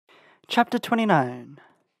Chapter 29.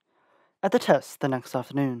 At the test the next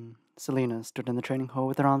afternoon, Selena stood in the training hall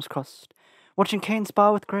with her arms crossed, watching Kane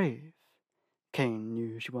spar with Grave. Kane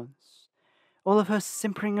knew who she was. All of her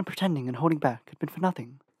simpering and pretending and holding back had been for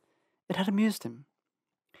nothing. It had amused him.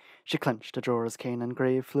 She clenched her jaw as Kane and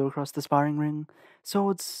Grave flew across the sparring ring,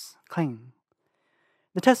 swords clanging.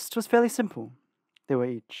 The test was fairly simple. They were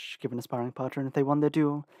each given a sparring partner, and if they won their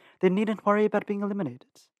duel, they needn't worry about being eliminated.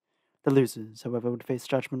 The losers, however, would face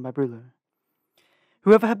judgment by Brullo.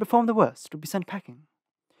 Whoever had performed the worst would be sent packing.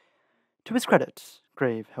 To his credit,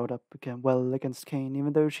 Grave held up well against Kane,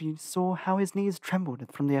 even though she saw how his knees trembled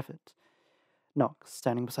from the effort. Knox,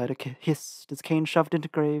 standing beside her, hissed as Kane shoved into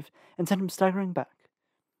Grave and sent him staggering back.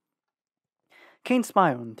 Kane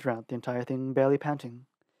smiled throughout the entire thing, barely panting.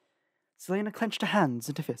 Selena clenched her hands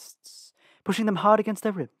into fists, pushing them hard against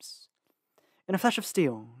their ribs. In a flash of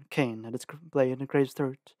steel, Kane had his blade at Grave's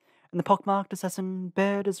throat, and the pockmarked assassin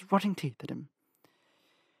bared his rotting teeth at him.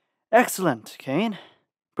 "Excellent, Kane,"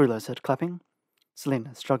 Brullo said, clapping.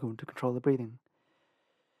 Selena struggled to control her breathing.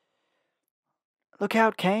 "Look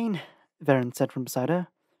out, Kane," Varen said from beside her.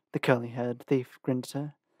 The curly-haired thief grinned at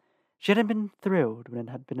her. She hadn't been thrilled when it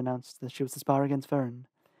had been announced that she was to spar against Varen,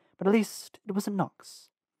 but at least it wasn't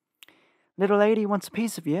Knox. "Little lady wants a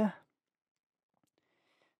piece of you."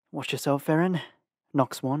 "Watch yourself, Varen,"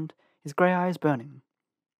 Knox warned, his grey eyes burning.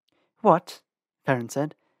 "What?" Varen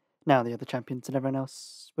said. Now the other champions and everyone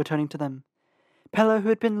else were turning to them. Pella, who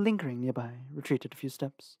had been lingering nearby, retreated a few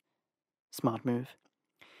steps. "Smart move."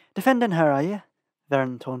 "Defending her, are you?"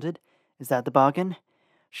 Varen taunted. "Is that the bargain?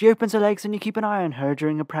 She opens her legs and you keep an eye on her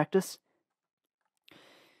during a practice."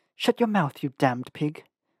 "Shut your mouth, you damned pig,"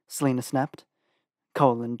 Selena snapped.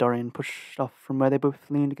 Cole and Dorian pushed off from where they both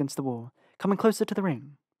leaned against the wall, coming closer to the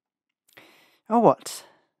ring. "Oh, what?"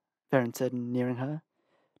 Varen said, nearing her.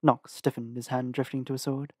 Knox stiffened, his hand drifting to a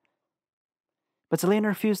sword. But Selena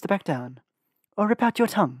refused to back down. "Or rip out your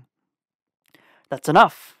tongue." "That's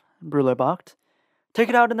enough," Brullo barked. "Take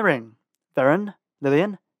it out in the ring. Varen,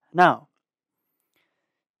 Lillian, now."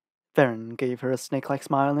 Varen gave her a snake-like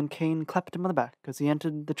smile, and Kane clapped him on the back as he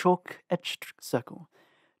entered the chalk-etched circle,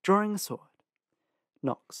 drawing a sword.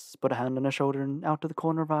 Knox put a hand on her shoulder, and out of the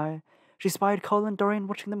corner of her eye, she spied Cole and Dorian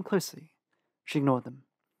watching them closely. She ignored them.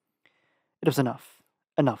 It was enough.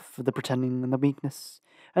 Enough of the pretending and the weakness.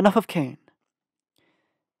 Enough of Kane.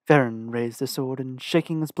 Varen raised his sword and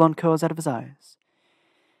shaking his blonde curls out of his eyes.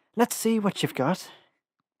 "Let's see what you've got."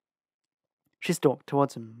 She stalked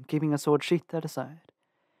towards him, keeping her sword sheathed at her side.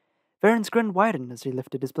 Varen's grin widened as he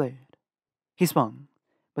lifted his blade. He swung,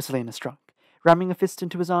 but Selena struck, ramming a fist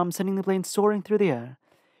into his arm, sending the blade soaring through the air.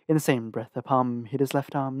 In the same breath, her palm hit his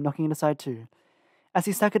left arm, knocking it aside too. As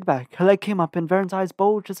he staggered back, her leg came up and Varen's eyes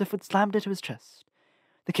bulged as if it slammed into his chest.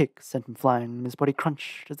 The kick sent him flying, and his body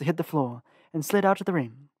crunched as he hit the floor and slid out of the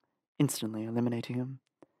ring, instantly eliminating him.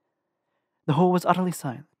 The hall was utterly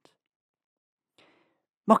silent.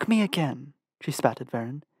 "Mock me again," she spat at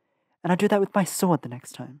Varen, "and I'll do that with my sword the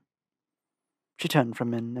next time." She turned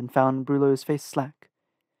from him and found Brullo's face slack.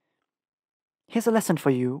 "Here's a lesson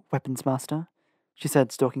for you, weapons master," she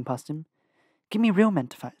said, stalking past him. "Give me real men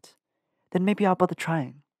to fight. Then maybe I'll bother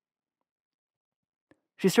trying."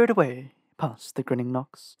 She strode away, past the grinning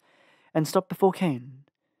Knox, and stopped before Kane.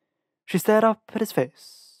 She stared up at his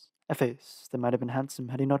face, a face that might have been handsome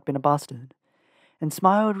had he not been a bastard, and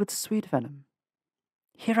smiled with sweet venom.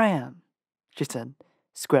 "Here I am," she said,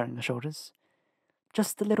 squaring her shoulders.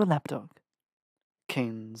 "Just the little lapdog."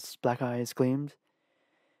 Kane's black eyes gleamed.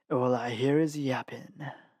 "All I hear is yapping."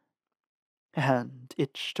 Her hand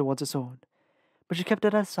itched towards a sword, but she kept it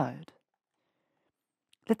at her side.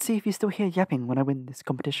 "Let's see if you still hear yapping when I win this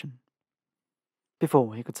competition."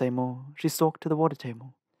 Before he could say more, she stalked to the water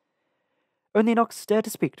table. Only Knox dared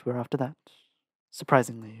to speak to her after that.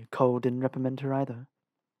 Surprisingly, Cole didn't reprimand her either.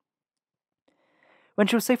 When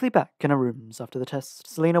she was safely back in her rooms after the test,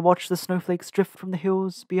 Selena watched the snowflakes drift from the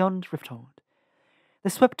hills beyond Rifthold.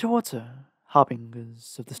 They swept towards her,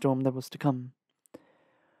 harbingers of the storm that was to come.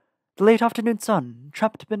 The late afternoon sun,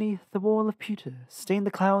 trapped beneath the wall of pewter, stained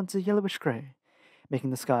the clouds a yellowish grey,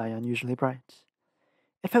 making the sky unusually bright.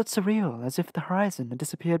 It felt surreal, as if the horizon had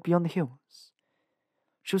disappeared beyond the hills.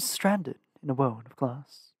 She was stranded in a world of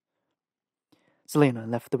glass. Selena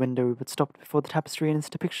left the window but stopped before the tapestry and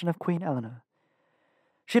its depiction of Queen Eleanor.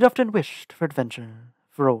 She had often wished for adventure,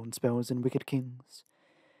 for old spells and wicked kings,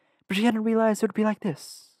 but she hadn't realized it would be like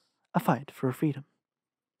this, a fight for her freedom.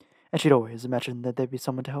 And she'd always imagined that there'd be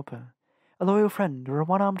someone to help her, a loyal friend or a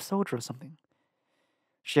one-armed soldier or something.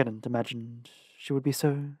 She hadn't imagined she would be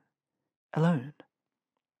so alone.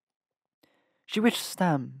 She wished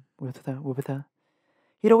Sam were with her.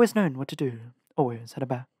 He'd always known what to do, always had her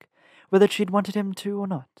back, whether she'd wanted him to or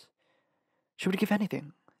not. She would give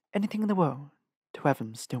anything, anything in the world, to have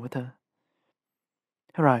him still with her.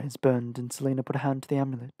 Her eyes burned and Selena put a hand to the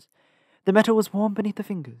amulet. The metal was warm beneath the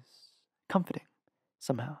fingers, comforting,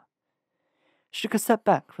 somehow. She took a step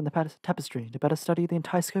back from the tapestry to better study the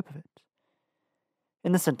entire scope of it.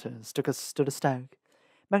 In the centre stood a stag,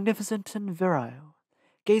 magnificent and virile,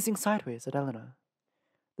 gazing sideways at Eleanor,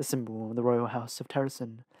 the symbol of the royal house of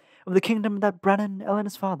Terrasen, of the kingdom that Brannon,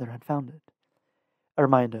 Eleanor's father, had founded. A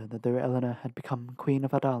reminder that though Eleanor had become Queen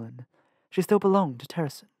of Adalin, she still belonged to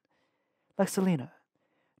Terrasen. Like Selena,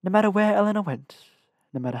 no matter where Eleanor went,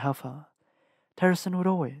 no matter how far, Terrasen would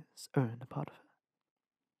always own a part of her.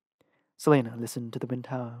 Selena listened to the wind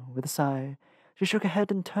howl. With a sigh, she shook her head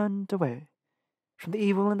and turned away from the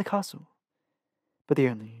evil in the castle. But the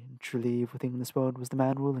only truly evil thing in this world was the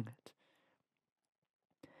man ruling it.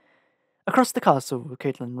 Across the castle,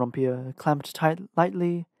 Caitlin Rompier clapped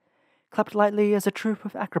lightly as a troupe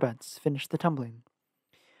of acrobats finished the tumbling.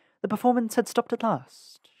 The performance had stopped at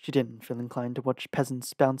last. She didn't feel inclined to watch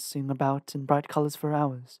peasants bouncing about in bright colours for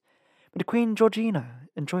hours, but Queen Georgina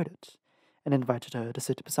enjoyed it, and invited her to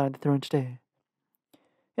sit beside the throne today.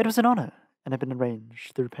 It was an honour, and had been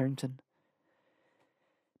arranged through Parrington.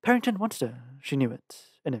 Parrington wanted her, she knew it,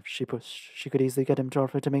 and if she pushed, she could easily get him to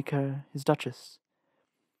offer to make her his duchess.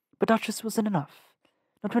 But duchess wasn't enough,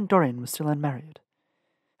 not when Dorian was still unmarried.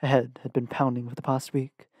 Her head had been pounding for the past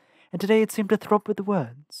week, and today it seemed to throb with the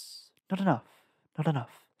words, not enough, not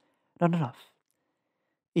enough, not enough.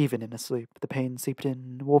 Even in her sleep, the pain seeped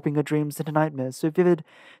in, warping her dreams into nightmares so vivid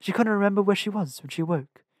she couldn't remember where she was when she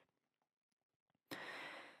woke.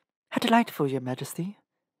 "How delightful, your majesty,"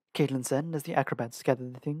 Caitlin said as the acrobats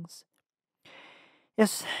gathered the things.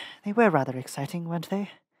 "Yes, they were rather exciting, weren't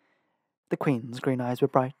they?" The queen's green eyes were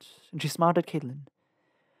bright, and she smiled at Caitlin.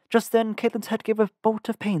 Just then, Caitlin's head gave a bolt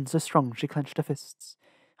of pain so strong she clenched her fists,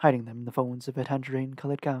 hiding them in the folds of her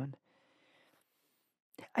tangerine-coloured gown.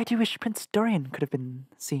 "I do wish Prince Dorian could have been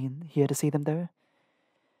seen here to see them, though."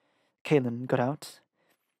 Caitlin got out.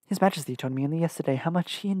 "His Majesty told me only yesterday how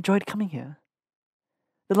much he enjoyed coming here."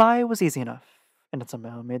 The lie was easy enough, and it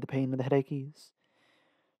somehow made the pain of the headache ease.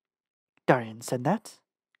 "Dorian said that?"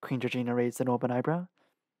 Queen Georgina raised an auburn eyebrow.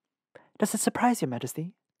 "Does it surprise your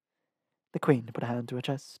Majesty?" The Queen put a hand to her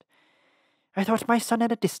chest. "I thought my son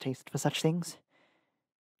had a distaste for such things."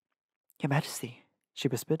 "Your Majesty," she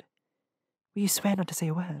whispered, "will you swear not to say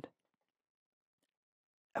a word?"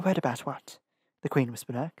 "A word about what?" the Queen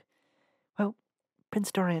whispered back. "Well,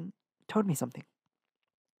 Prince Dorian told me something."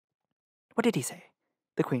 "What did he say?"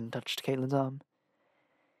 The Queen touched Caitlin's arm.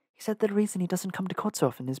 "He said the reason he doesn't come to court so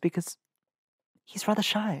often is because he's rather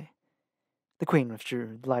shy." The Queen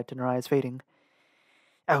withdrew, the light in her eyes fading.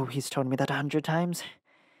 "Oh, he's told me that 100 times.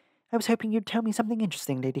 I was hoping you'd tell me something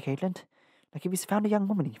interesting, Lady Caitlin, like if he's found a young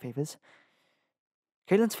woman he favours."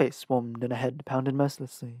 Caitlin's face warmed and her head pounded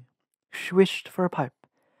mercilessly. She wished for a pipe,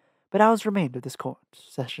 but hours remained of this court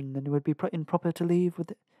session, and it would be improper to leave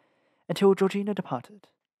with it until Georgina departed.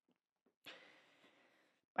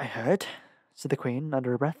 "I heard," said the Queen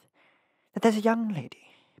under her breath, "that there's a young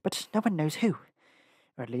lady, but no one knows who.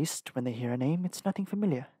 Or at least, when they hear her name, it's nothing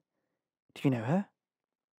familiar. Do you know her?"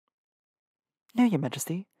 "No, your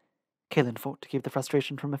Majesty." Caitlin fought to keep the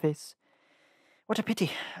frustration from her face. "What a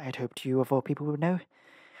pity. I had hoped you, of all people, would know.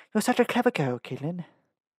 You're such a clever girl, Caitlin."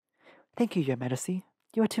 "Thank you, your Majesty.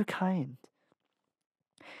 You are too kind."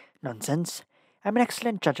 "Nonsense. I'm an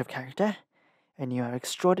excellent judge of character. I knew how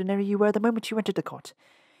extraordinary you were the moment you entered the court.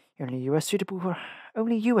 Only you are suitable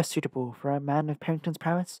for a man of Parrington's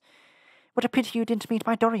prowess. What a pity you didn't meet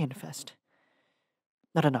my Dorian first."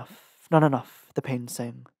 Not enough, not enough," the pain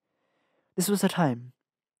sang. This was her time.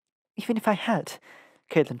 "Even if I had,"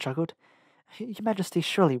 Caitlin chuckled, "your Majesty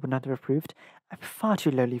surely would not have approved. I'm far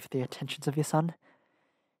too lowly for the attentions of your son."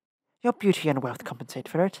 "Your beauty and wealth compensate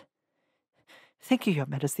for it." "Thank you, your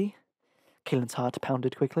Majesty." Caitlin's heart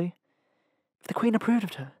pounded quickly. If the Queen approved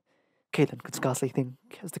of her, Caitlin could scarcely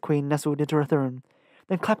think, as the Queen nestled into her throne,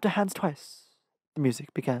 then clapped her hands twice. The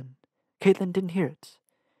music began. Caitlin didn't hear it.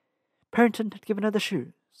 Parrington had given her the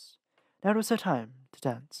shoes. Now it was her time to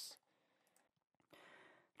dance.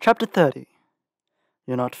 Chapter 30.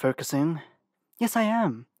 "You're not focusing?" "Yes, I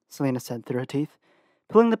am," Selena said through her teeth,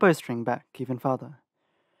 pulling the bowstring back even farther.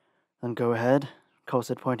 "Then go ahead," Cole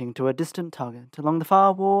said, pointing to a distant target along the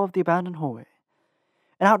far wall of the abandoned hallway.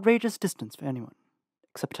 An outrageous distance for anyone,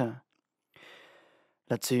 except her.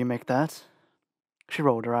 "Let's see you make that." She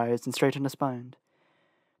rolled her eyes and straightened her spine.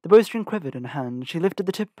 The bowstring quivered in her hand, and she lifted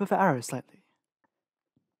the tip of her arrow slightly.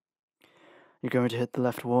 "You're going to hit the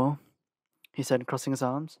left wall?" he said, crossing his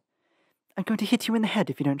arms. I'm going to hit you in the head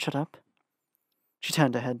if you don't shut up. She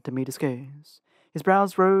turned her head to meet his gaze. His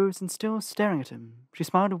brows rose, and still staring at him, she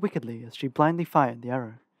smiled wickedly as she blindly fired the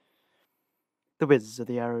arrow. The whiz of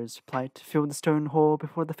the arrow's flight filled the stone hall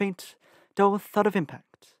before the faint, dull thud of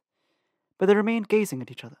impact. But they remained gazing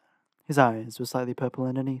at each other. His eyes were slightly purple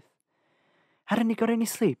underneath. Hadn't he got any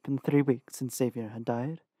sleep in the 3 weeks since Xavier had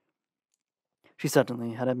died? She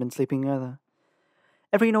certainly hadn't been sleeping either.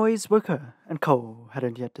 Every noise woke her, and Cole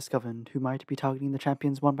hadn't yet discovered who might be targeting the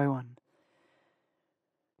champions one by one.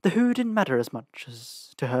 The who didn't matter as much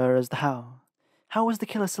to her as the how. How was the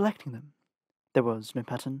killer selecting them? There was no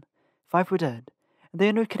pattern. 5 were dead, and they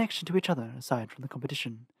had no connection to each other aside from the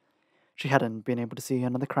competition. She hadn't been able to see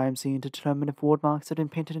another crime scene to determine if ward marks had been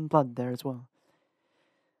painted in blood there as well.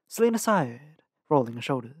 Selena sighed, rolling her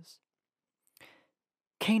shoulders.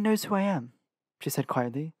 Kane knows who I am, she said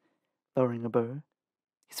quietly, lowering a bow.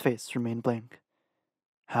 His face remained blank.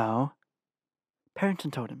 How?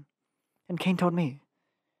 Parrington told him, and Kane told me.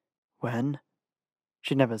 When?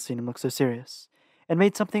 She'd never seen him look so serious, and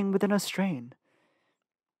made something within her strain.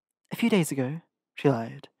 A few days ago, she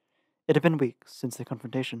lied. It had been weeks since their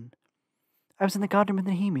confrontation. I was in the garden with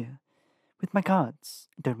Nehemia, with my guards,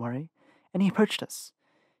 don't worry, and he approached us.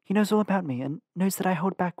 He knows all about me and knows that I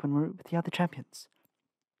hold back when we're with the other champions.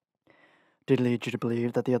 Did it lead you to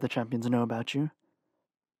believe that the other champions know about you?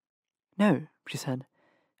 No, she said.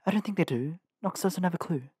 I don't think they do. Nox doesn't have a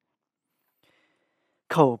clue.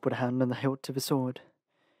 Cole put a hand on the hilt of his sword.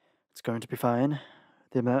 It's going to be fine.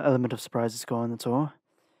 The element of surprise is gone, that's all.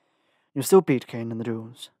 You'll still beat Kane in the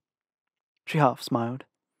duels. She half smiled.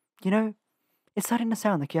 You know, it's starting to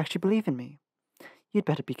sound like you actually believe in me. You'd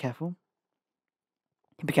better be careful.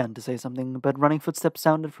 He began to say something, but running footsteps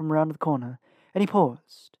sounded from around the corner, and he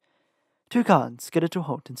paused. 2 guards skidded to a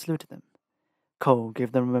halt and saluted them. Cole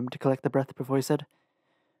gave them a moment to collect their breath before he said,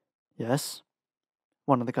 Yes?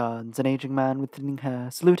 One of the guards, an aging man with thinning hair,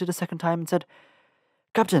 saluted a second time and said,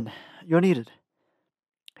 Captain, you're needed.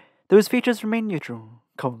 Though his features remained neutral,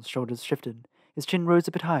 Cole's shoulders shifted. His chin rose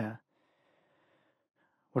a bit higher.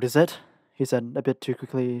 What is it? He said, a bit too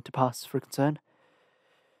quickly to pass for concern.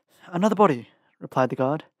 Another body, replied the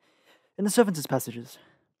guard. In the servants' passages.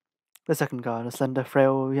 The second guard, a slender,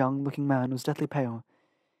 frail, young-looking man, was deathly pale.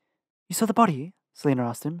 You saw the body? Selena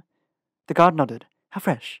asked him. The guard nodded. How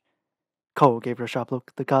fresh? Cole gave her a sharp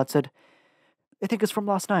look. The guard said, I think it's from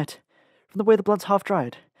last night, from the way the blood's half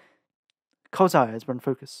dried. Cole's eyes were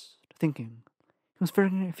unfocused, thinking. He was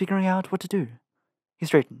figuring out what to do. He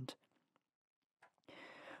straightened.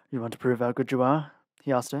 You want to prove how good you are?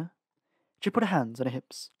 He asked her. She put her hands on her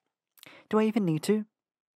hips. Do I even need to?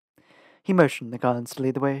 He motioned the guards to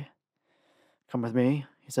lead the way. Come with me,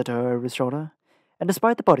 he said to her over his shoulder, and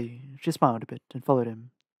despite the body, she smiled a bit and followed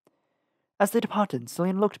him. As they departed,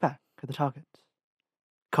 Selena looked back at the target.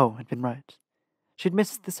 Cole had been right. She had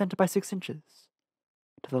missed the center by 6 inches.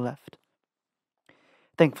 To the left.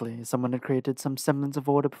 Thankfully, someone had created some semblance of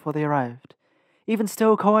order before they arrived. Even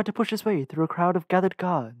still, Cole had to push his way through a crowd of gathered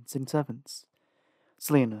guards and servants.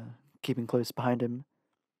 Selena, keeping close behind him.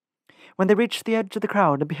 When they reached the edge of the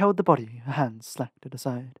crowd and beheld the body, her hands slacked at her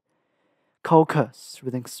side. Cole cursed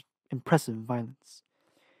with impressive violence.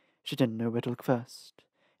 She didn't know where to look first.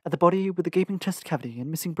 At the body with the gaping chest cavity and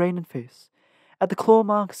missing brain and face, at the claw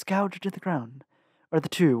marks gouged into the ground, or at the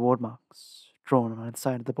 2 ward marks drawn on either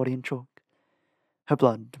side of the body in chalk. Her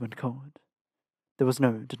blood went cold. There was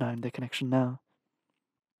no denying their connection now.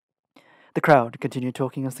 The crowd continued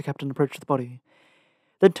talking as the captain approached the body,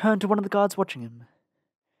 then turned to one of the guards watching him.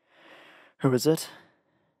 Who is it?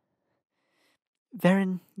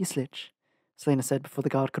 Varen Yislich, Selena said before the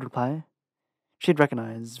guard could reply. She had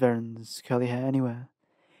recognized Varen's curly hair anywhere.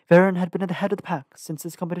 Varen had been at the head of the pack since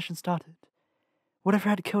this competition started. Whatever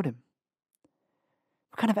had killed him?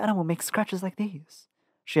 What kind of animal makes scratches like these?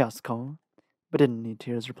 She asked Cole, but didn't need to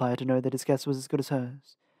hear his reply to know that his guess was as good as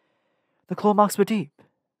hers. The claw marks were deep,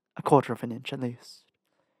 1/4 of an inch at least.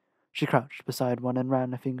 She crouched beside one and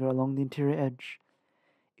ran a finger along the interior edge.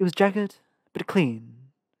 It was jagged, but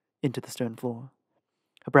clean, into the stone floor.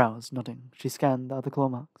 Her brows nodding, she scanned the other claw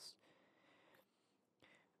marks.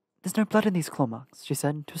 There's no blood in these claw marks, she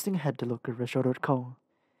said, twisting her head to look over her shoulder at Cole.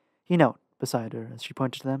 He knelt beside her as she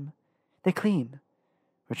pointed to them. They're clean.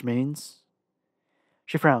 Which means?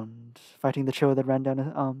 She frowned, fighting the chill that ran down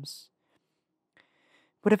her arms.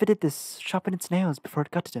 Whatever did this sharpened its nails before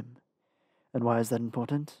it gutted him. And why is that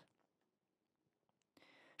important?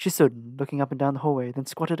 She stood, looking up and down the hallway, then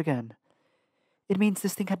squatted again. It means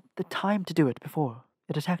this thing had the time to do it before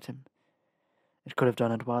it attacked him. It could have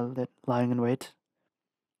done it while lying in wait.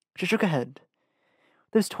 She shook her head.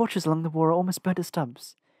 Those torches along the wall are almost burnt to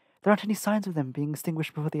stubs. There aren't any signs of them being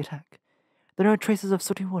extinguished before the attack. There are no traces of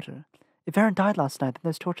sooty water. If Varen died last night, then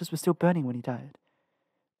those torches were still burning when he died.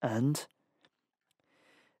 And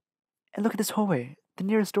look at this hallway. The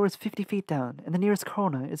nearest door is 50 feet down, and the nearest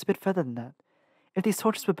corner is a bit further than that. If these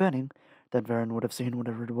torches were burning, then Varen would have seen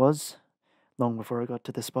whatever it was, long before it got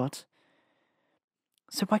to this spot.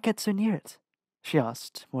 So why get so near it? She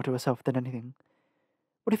asked, more to herself than anything.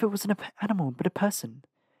 What if it wasn't an animal, but a person?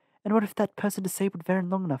 And what if that person disabled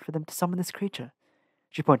Varen long enough for them to summon this creature?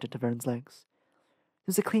 She pointed to Varen's legs.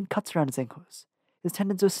 There was a clean cut around his ankles. His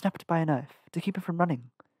tendons were snapped by a knife, to keep him from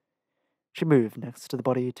running. She moved next to the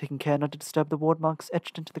body, taking care not to disturb the ward marks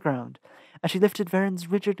etched into the ground, as she lifted Varen's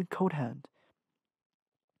rigid and cold hand.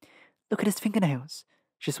 Look at his fingernails,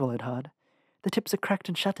 she swallowed hard. The tips are cracked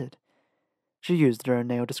and shattered. She used her own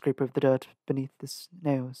nail to scrape over the dirt beneath his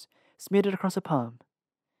nails, smeared it across her palm.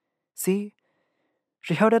 See?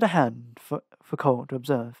 She held out a hand for Cole to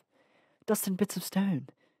observe. Dust and bits of stone.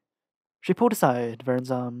 She pulled aside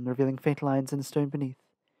Varen's arm, revealing faint lines in the stone beneath.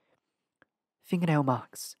 Fingernail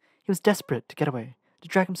marks. He was desperate to get away, to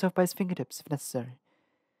drag himself by his fingertips if necessary.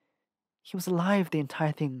 He was alive the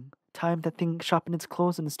entire time that thing sharpened its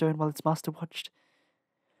claws in the stone while its master watched.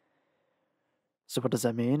 So what does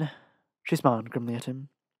that mean? She smiled grimly at him.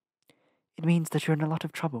 It means that you're in a lot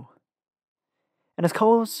of trouble. And as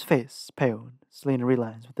Cole's face paled, Selena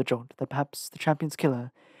realized with a jolt that perhaps the champion's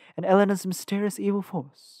killer and Eleanor's mysterious evil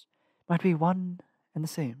force might be one and the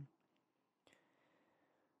same.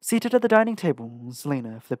 Seated at the dining table,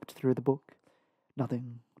 Selena flipped through the book.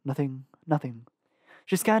 Nothing, nothing, nothing.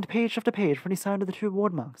 She scanned page after page for any sign of the two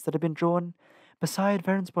ward marks that had been drawn beside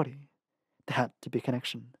Varen's body. There had to be a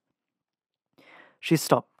connection. She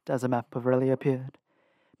stopped as a map of Aurelia appeared.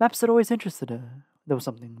 Maps had always interested her. There was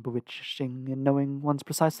something bewitching in knowing one's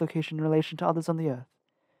precise location in relation to others on the earth.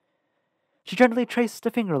 She gently traced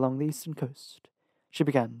a finger along the eastern coast. She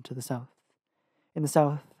began to the south. In the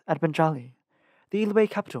south, at Benjali, the Ilwe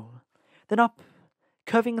capital, then up,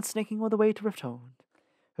 curving and snaking all the way to Rifthold.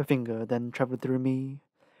 Her finger then travelled through me,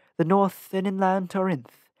 the north and inland to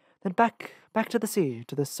Orinth, then back to the sea,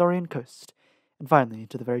 to the Saurian coast, and finally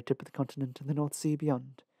to the very tip of the continent and the North Sea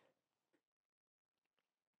beyond.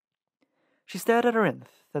 She stared at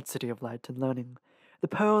Orinth, that city of light and learning, the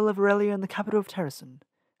pearl of Aurelia and the capital of Terrasen,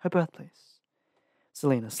 her birthplace.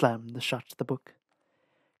 Selena slammed shut the book.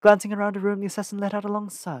 Glancing around her room, the assassin let out a long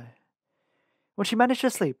sigh. When she managed to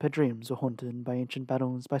sleep, her dreams were haunted by ancient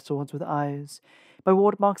battles, by swords with eyes, by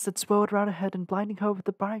ward marks that swirled around her head and blinding her with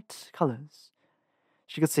the bright colours.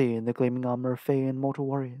 She could see in the gleaming armour of Fey and mortal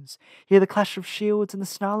warriors, hear the clash of shields and the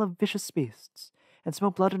snarl of vicious beasts, and smell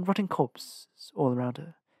blood and rotting corpses all around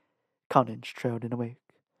her. Carnage trailed in a wake.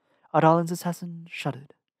 Ardalin's assassin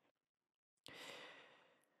shuddered.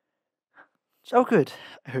 Oh, good.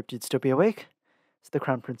 I hoped you'd still be awake, the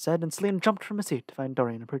Crown Prince said, and Selena jumped from her seat to find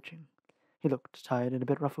Dorian approaching. He looked tired and a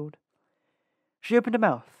bit ruffled. She opened her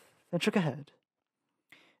mouth, then shook her head.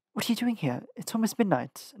 What are you doing here? It's almost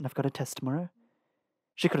midnight, and I've got a test tomorrow.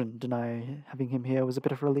 She couldn't deny having him here was a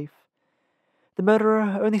bit of relief. The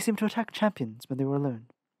murderer only seemed to attack champions when they were alone.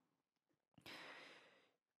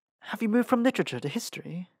 Have you moved from literature to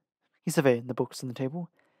history? He surveyed the books on the table.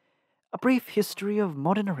 A brief history of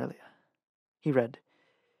modern Aurelia. He read,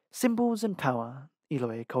 Symbols and power,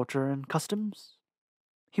 Eloy culture and customs.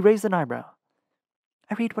 He raised an eyebrow.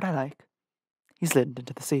 I read what I like. He slid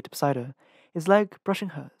into the seat beside her, his leg brushing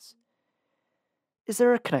hers. Is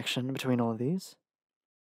there a connection between all of these?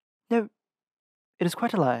 No, it is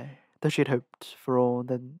quite a lie, though she had hoped for all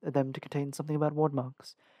them to contain something about ward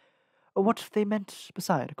marks, or what they meant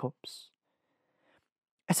beside a corpse.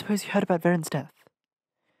 I suppose you heard about Varen's death?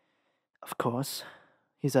 Of course,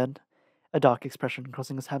 he said, a dark expression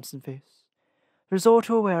crossing his handsome face. She was all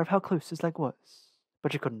too aware of how close his leg was,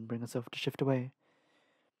 but she couldn't bring herself to shift away.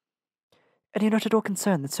 And you're not at all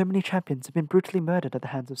concerned that so many champions have been brutally murdered at the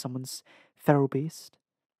hands of someone's feral beast?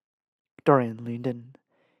 Dorian leaned in,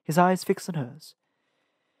 his eyes fixed on hers.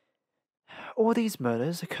 All these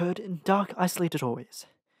murders occurred in dark, isolated hallways.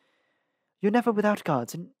 You're never without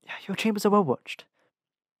guards, and your chambers are well watched.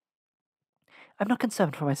 I'm not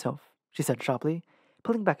concerned for myself, she said sharply,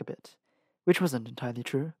 pulling back a bit, which wasn't entirely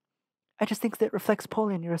true. I just think that it reflects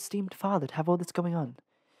poorly on your esteemed father to have all this going on.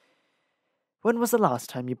 When was the last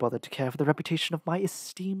time you bothered to care for the reputation of my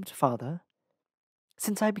esteemed father?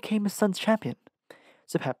 Since I became his son's champion.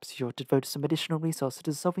 So perhaps you ought to devote some additional resources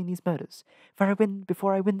to solving these murders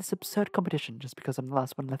before I win this absurd competition just because I'm the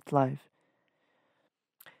last one left alive.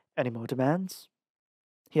 Any more demands?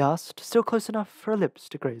 He asked, still close enough for her lips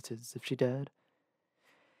to graze his if she dared.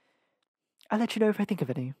 I'll let you know if I think of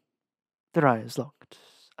any. Their eyes locked.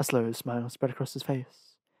 A slow smile spread across his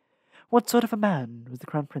face. What sort of a man was the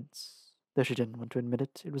Crown Prince? Though she didn't want to admit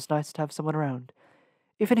it, it was nice to have someone around,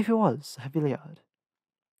 even if he was a Villiard.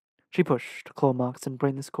 She pushed claw marks and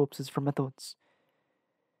brainless corpses from her thoughts.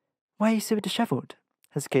 Why are you so dishevelled?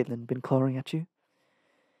 Has Caitlin been clawing at you?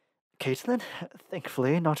 Caitlin?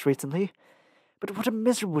 Thankfully, not recently. But what a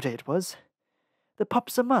miserable day it was. The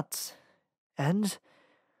pups are mutts. And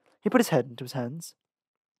he put his head into his hands.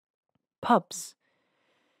 Pups.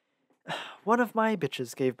 One of my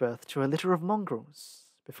bitches gave birth to a litter of mongrels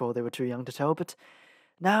before they were too young to tell, but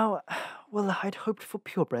now, well, I'd hoped for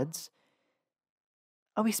purebreds.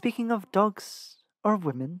 Are we speaking of dogs or of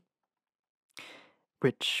women?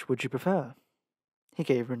 Which would you prefer? He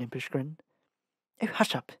gave her an impish grin. Oh,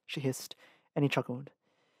 hush up, she hissed, and he chuckled.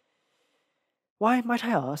 Why, might I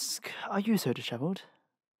ask, are you so dishevelled?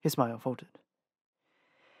 His smile faltered.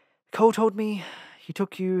 Cole told me he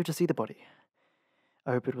took you to see the body.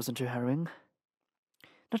 I hope it wasn't too harrowing.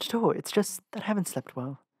 Not at all, it's just that I haven't slept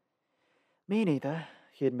well. Me neither,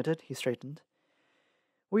 he admitted. He straightened.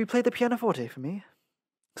 Will you play the pianoforte for me?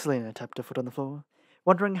 Selena tapped her foot on the floor,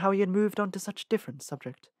 wondering how he had moved on to such a different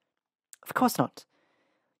subject. Of course not.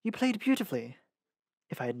 You played beautifully.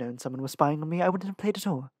 If I had known someone was spying on me, I wouldn't have played at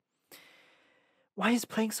all. Why is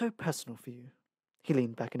playing so personal for you? He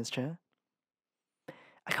leaned back in his chair.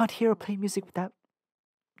 I can't hear or play music without...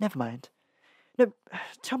 Never mind. No,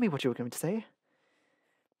 tell me what you were going to say.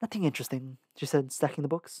 Nothing interesting, she said, stacking the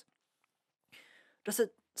books. Does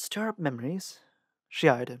it stir up memories? She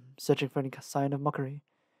eyed him, searching for any sign of mockery.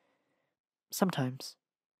 Sometimes.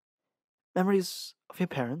 Memories of your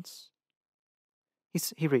parents?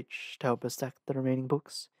 He reached to help her stack the remaining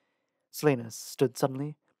books. Selena stood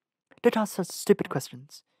suddenly. Don't ask such stupid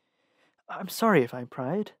questions. I'm sorry if I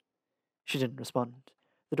pried. She didn't respond.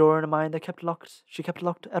 The door in her mind that she kept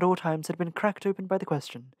locked at all times, had been cracked open by the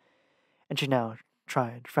question, and she now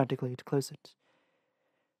tried frantically to close it.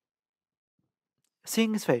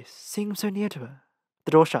 Seeing his face, seeing him so near to her,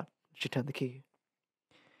 the door shut, she turned the key.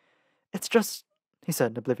 It's just, he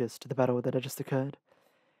said, oblivious to the battle that had just occurred.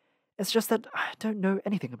 It's just that I don't know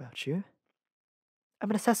anything about you. I'm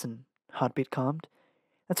an assassin, heartbeat calmed.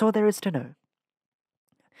 That's all there is to know.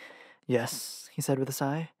 Yes, he said with a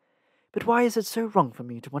sigh. But why is it so wrong for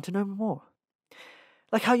me to want to know more?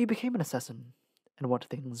 Like how you became an assassin, and what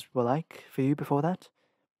things were like for you before that?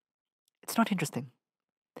 It's not interesting.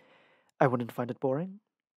 I wouldn't find it boring.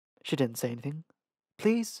 She didn't say anything.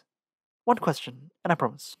 Please? One question, and I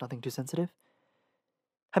promise nothing too sensitive.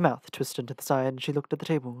 Her mouth twisted to the side, and she looked at the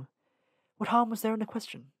table. What harm was there in a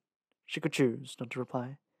question? She could choose not to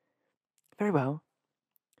reply. Very well.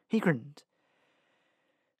 He grinned.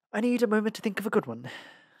 I need a moment to think of a good one.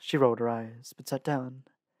 She rolled her eyes, but sat down.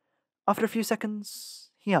 After a few seconds,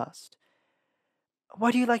 he asked, Why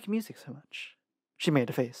do you like music so much? She made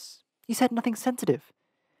a face. You said nothing sensitive.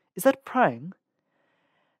 Is that prying?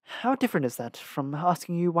 How different is that from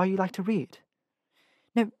asking you why you like to read?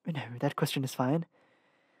 No, that question is fine.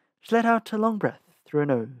 She let out a long breath through her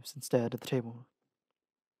nose and stared at the table.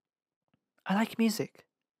 I like music,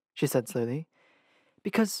 she said slowly,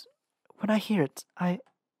 because when I hear it, I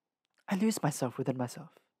lose myself within myself.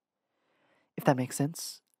 If that makes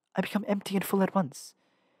sense, I become empty and full at once,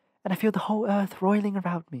 and I feel the whole earth roiling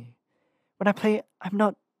around me. When I play, I'm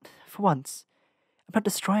not, for once, I'm not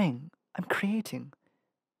destroying, I'm creating.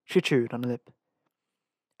 She chewed on a lip.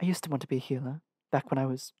 I used to want to be a healer, back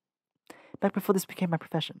before this became my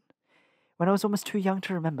profession. When I was almost too young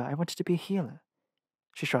to remember, I wanted to be a healer.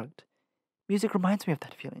 She shrugged. Music reminds me of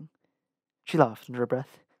that feeling. She laughed under her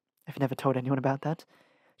breath. I've never told anyone about that,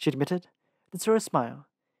 she admitted, then saw a smile.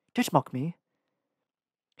 Don't mock me.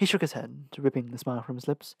 He shook his head, ripping the smile from his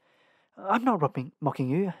lips. I'm not mocking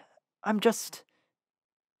you. I'm just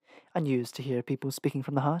unused to hear people speaking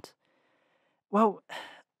from the heart. Well,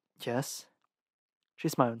 yes. She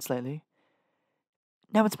smiled slightly.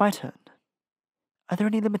 Now it's my turn. Are there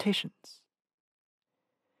any limitations?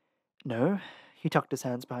 No, he tucked his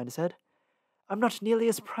hands behind his head. I'm not nearly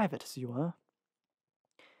as private as you are.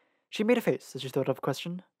 She made a face as she thought of a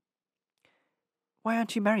question. Why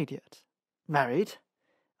aren't you married yet? Married?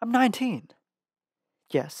 I'm 19.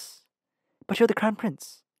 Yes, but you're the Crown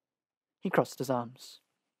Prince. He crossed his arms.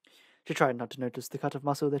 She tried not to notice the cut of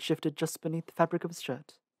muscle that shifted just beneath the fabric of his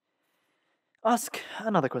shirt. Ask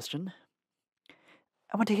another question.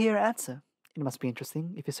 I want to hear your answer. It must be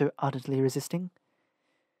interesting if you're so ardently resisting.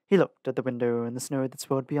 He looked at the window and the snow that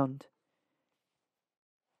swirled beyond.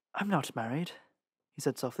 I'm not married, he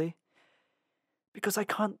said softly, because I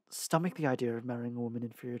can't stomach the idea of marrying a woman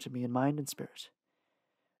inferior to me in mind and spirit.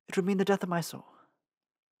 It would mean the death of my soul.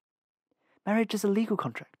 Marriage is a legal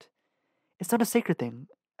contract. It's not a sacred thing.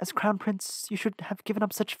 As Crown Prince, you should have given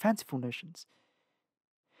up such fanciful notions.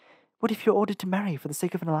 What if you're ordered to marry for the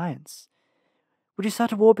sake of an alliance? Would you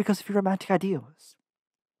start a war because of your romantic ideals?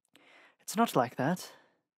 It's not like that.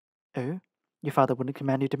 Oh? Your father wouldn't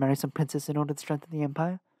command you to marry some princess in order to strengthen the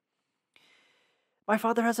empire? My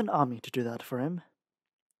father has an army to do that for him.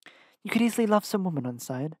 You could easily love some woman on the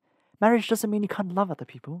side. Marriage doesn't mean you can't love other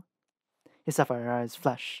people. His sapphire eyes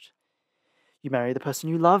flashed. You marry the person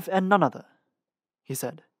you love and none other, he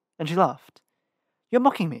said, and she laughed. You're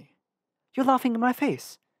mocking me. You're laughing in my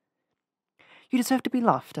face. You deserve to be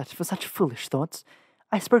laughed at for such foolish thoughts.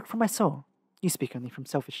 I spoke from my soul. You speak only from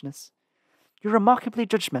selfishness. You're remarkably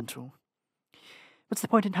judgmental. What's the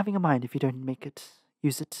point in having a mind if you don't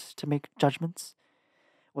use it to make judgments?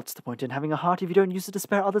 What's the point in having a heart if you don't use it to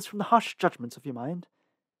spare others from the harsh judgments of your mind?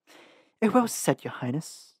 Oh, well said, Your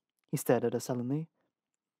Highness. He stared at her sullenly.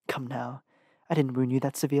 Come now, I didn't wound you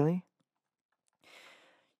that severely.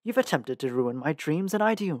 You've attempted to ruin my dreams and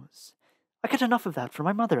ideals. I get enough of that from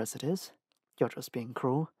my mother as it is. You're just being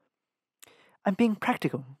cruel. I'm being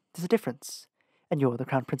practical. There's a difference. And you're the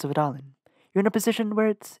Crown Prince of Adalin. You're in a position where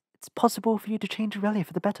it's possible for you to change Aurelia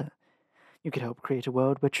for the better. You could help create a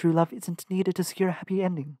world where true love isn't needed to secure a happy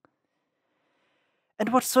ending.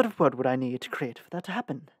 And what sort of world would I need to create for that to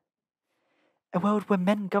happen? A world where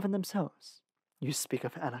men govern themselves. You speak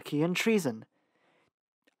of anarchy and treason.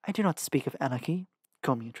 I do not speak of anarchy.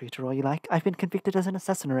 Call me a traitor all you like. I've been convicted as an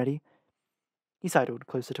assassin already. He sidled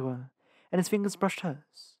closer to her, and his fingers brushed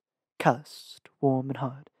hers, calloused, warm, and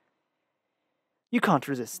hard. You can't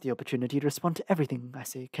resist the opportunity to respond to everything I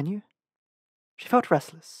say, can you? She felt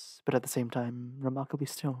restless, but at the same time remarkably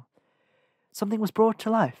still. Something was brought to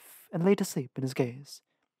life and laid asleep in his gaze.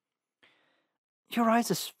 Your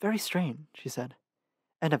eyes are very strange, she said.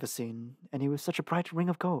 I've never seen any with such a bright ring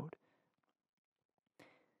of gold.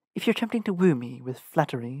 If you're attempting to woo me with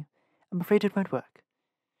flattery, I'm afraid it won't work.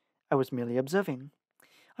 I was merely observing.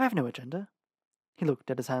 I have no agenda. He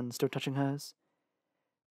looked at his hand still touching hers.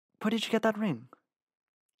 Where did you get that ring?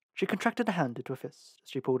 She contracted a hand into a fist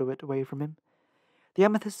as she pulled it away from him. The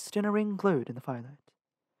amethyst in a ring glowed in the firelight.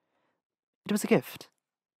 It was a gift.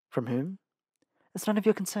 From whom? It's none of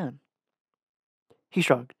your concern. He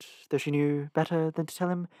shrugged, though she knew better than to tell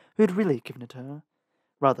him who had really given it to her.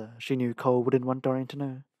 Rather, she knew Cole wouldn't want Dorian to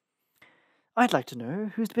know. I'd like to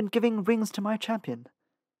know who's been giving rings to my champion.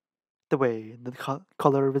 The way the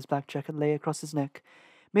collar of his black jacket lay across his neck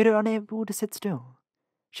made her unable to sit still.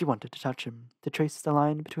 She wanted to touch him, to trace the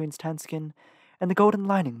line between his tan skin and the golden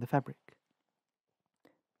lining of the fabric.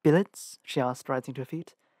 Billets? She asked, rising to her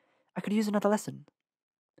feet. I could use another lesson.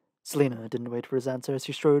 Selena didn't wait for his answer as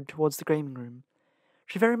she strode towards the gaming room.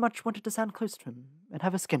 She very much wanted to stand close to him and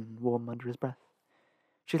have her skin warm under his breath.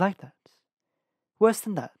 She liked that. Worse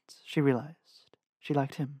than that, she realized. She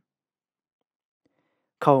liked him.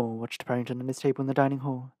 Cole watched Parrington at his table in the dining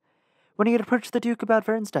hall. When he had approached the Duke about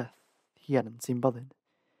Vern's death, he hadn't seemed bothered.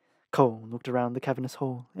 Cole looked around the cavernous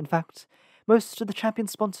hall. In fact, most of the champion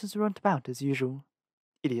sponsors weren't about as usual.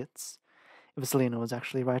 Idiots. If Selena was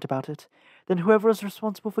actually right about it, then whoever was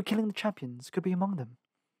responsible for killing the champions could be among them.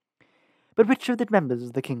 But which of the members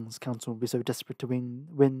of the King's Council would be so desperate to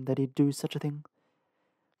win that he'd do such a thing?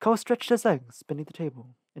 Cole stretched his legs beneath the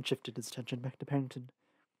table and shifted his attention back to Parrington.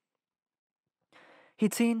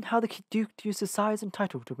 He'd seen how the Duke used his size and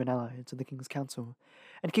title to win allies in the King's Council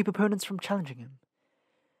and keep opponents from challenging him.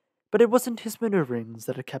 But it wasn't his maneuverings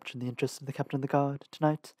that had captured the interest of the Captain of the Guard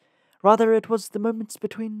tonight. Rather, it was the moments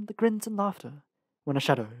between the grins and laughter, when a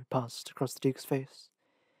shadow passed across the Duke's face.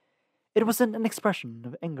 It wasn't an expression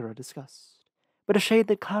of anger or disgust, but a shade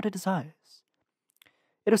that clouded his eyes.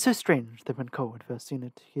 It was so strange that when Cole had first seen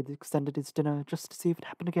it, he had extended his dinner just to see if it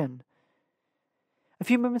happened again. A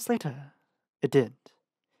few moments later, it did.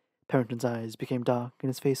 Parrington's eyes became dark and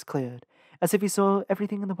his face cleared, as if he saw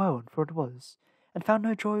everything in the world for what it was, and found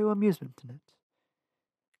no joy or amusement in it.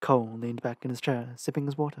 Cole leaned back in his chair, sipping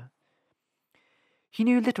his water. He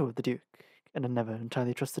knew little of the Duke, and had never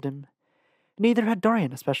entirely trusted him. Neither had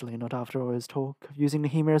Dorian, especially not after all his talk of using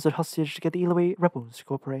Nehemia as a hostage to get the Eloi rebels to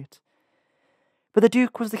cooperate. But the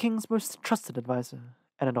Duke was the King's most trusted adviser,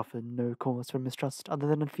 and had offered no cause for mistrust other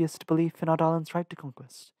than a fierce belief in Ardalin's right to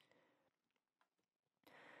conquest.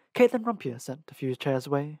 Caitlin Rompier sat a few chairs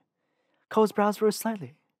away. Cole's brows rose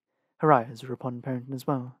slightly. Her eyes were upon Parrington as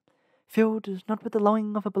well, filled not with the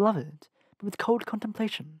longing of a beloved, but with cold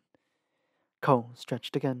contemplation. Cole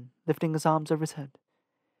stretched again, lifting his arms over his head.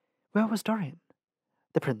 Where was Dorian?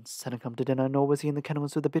 The prince hadn't come to dinner, nor was he in the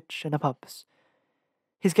kennels with the bitch and her pups.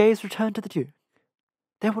 His gaze returned to the Duke.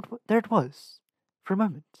 There it was, for a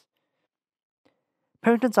moment.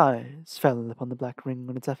 Parrington's eyes fell upon the black ring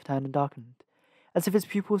on its left hand and darkened, as if his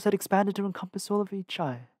pupils had expanded to encompass all of each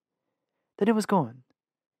eye. Then it was gone.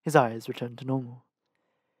 His eyes returned to normal.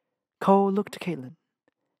 Cole looked at Caitlin.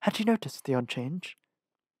 Had she noticed the odd change?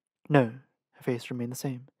 No, her face remained the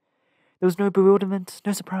same. There was no bewilderment,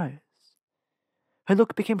 no surprise. Her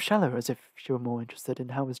look became shallow, as if she were more interested in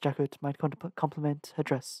how his jacket might complement her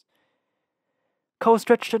dress. Cole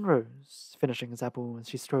stretched and rose, finishing his apple as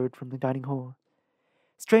she strode from the dining hall.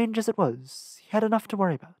 Strange as it was, he had enough to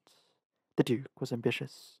worry about. The Duke was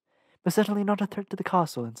ambitious, but certainly not a threat to the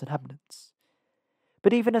castle and its inhabitants.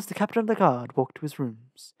 But even as the captain of the guard walked to his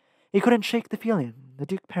rooms, he couldn't shake the feeling that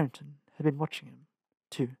Duke Parrington had been watching him,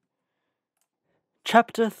 too.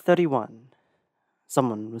 Chapter 31.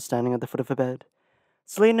 Someone was standing at the foot of her bed.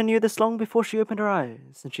 Selena knew this long before she opened her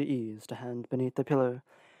eyes, and she eased a hand beneath the pillow,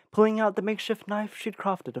 pulling out the makeshift knife she'd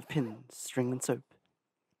crafted of pins, string, and soap.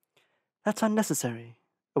 That's unnecessary,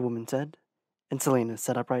 a woman said, and Selena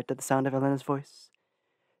sat upright at the sound of Eleanor's voice,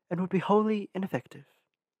 and would be wholly ineffective.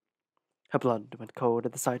 Her blood went cold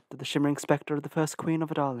at the sight of the shimmering spectre of the first queen of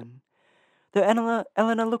Adalin. Though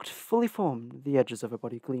Eleanor looked fully formed, the edges of her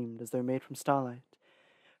body gleamed as though made from starlight.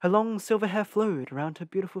 Her long silver hair flowed around her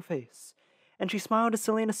beautiful face, and she smiled as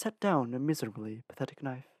Selena set down a miserably pathetic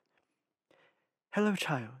knife. "Hello,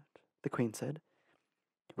 child," the queen said.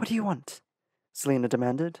 "What do you want?" Selena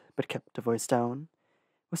demanded, but kept her voice down.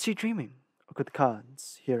 Was she dreaming, or could the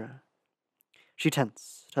cards hear her? She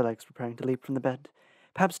tensed, her legs preparing to leap from the bed,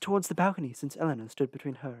 perhaps towards the balcony since Eleanor stood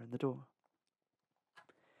between her and the door.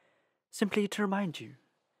 "Simply to remind you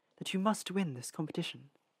that you must win this competition."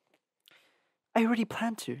 "I already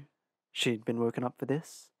planned to." She'd been woken up for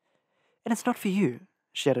this. "And it's not for you,"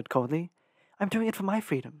 she added coldly. "I'm doing it for my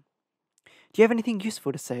freedom. Do you have anything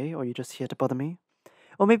useful to say, or are you just here to bother me?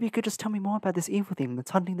 Or maybe you could just tell me more about this evil thing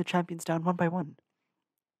that's hunting the champions down one by one."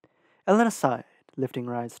 Eleanor sighed, lifting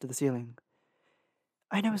her eyes to the ceiling.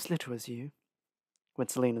 "I know as little as you." When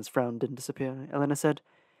Selena's frown didn't disappear, Eleanor said,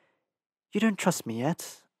 "You don't trust me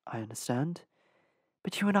yet, I understand.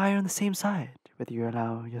 But you and I are on the same side, whether you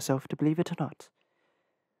allow yourself to believe it or not."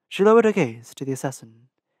 She lowered her gaze to the assassin,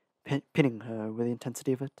 pinning her with the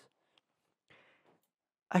intensity of it.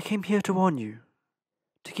 "I came here to warn you,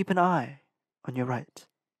 to keep an eye on your right."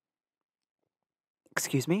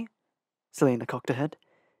 "Excuse me?" Selena cocked her head.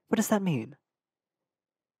 "What does that mean?"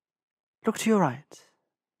 "Look to your right.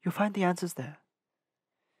 You'll find the answers there."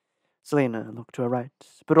 Selena looked to her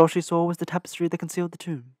right, but all she saw was the tapestry that concealed the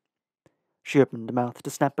tomb. She opened her mouth to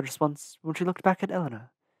snap a response when she looked back at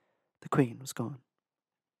Eleanor. The queen was gone.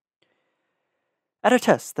 At her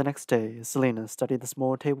test the next day, Selena studied the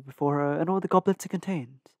small table before her and all the goblets it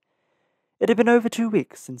contained. It had been over 2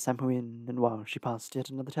 weeks since Samhain, and while she passed yet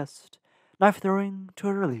another test, knife throwing to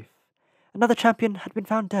her relief, another champion had been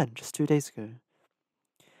found dead just 2 days ago.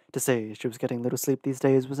 To say she was getting little sleep these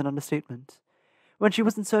days was an understatement. When she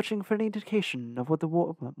wasn't searching for any indication of what the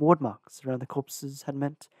ward marks around the corpses had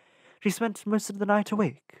meant, she spent most of the night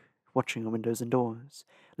awake, watching her windows and doors,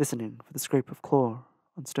 listening for the scrape of claw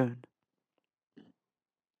on stone.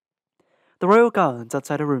 The royal guards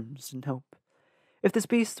outside her rooms didn't help. If this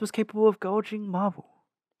beast was capable of gouging marble,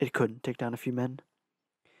 it couldn't take down a few men.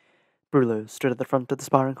 Brullo stood at the front of the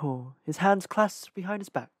sparring hall, his hands clasped behind his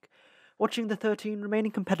back, watching the 13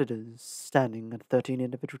 remaining competitors standing at 13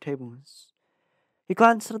 individual tables. He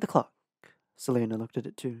glanced at the clock. Selena looked at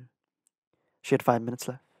it too. She had 5 minutes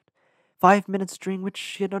left. 5 minutes during which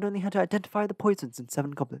she had not only had to identify the poisons in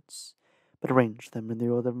 7 goblets, but arrange them in the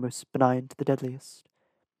order most benign to the deadliest.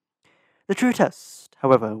 The true test,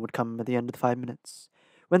 however, would come at the end of the 5 minutes,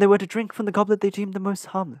 when they were to drink from the goblet they deemed the most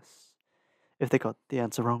harmless. If they got the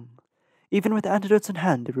answer wrong, even with antidotes in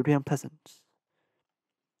hand, it would be unpleasant.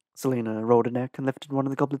 Selena rolled her neck and lifted one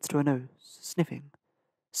of the goblets to her nose, sniffing.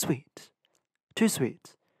 Sweet. Too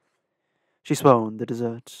sweet. She swallowed the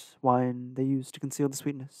dessert wine they used to conceal the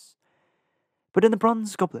sweetness. But in the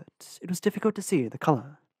bronze goblet, it was difficult to see the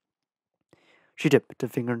color. She dipped her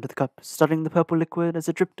finger into the cup, studying the purple liquid as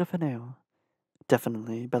it dripped off her nail.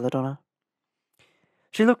 Definitely belladonna.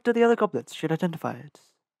 She looked at the other goblets she had identified.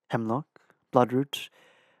 Hemlock, bloodroot,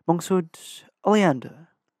 monkshood, oleander.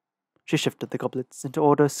 She shifted the goblets into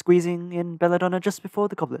order, squeezing in belladonna just before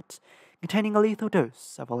the goblet, containing a lethal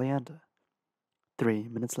dose of oleander. 3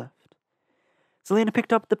 minutes left. Selena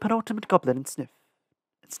picked up the penultimate goblet and sniffed.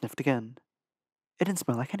 It sniffed again. It didn't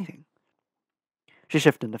smell like anything. She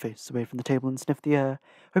shifted her face away from the table and sniffed the air,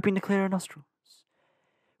 hoping to clear her nostrils.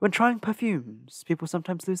 When trying perfumes, people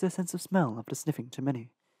sometimes lose their sense of smell after sniffing too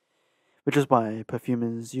many, which is why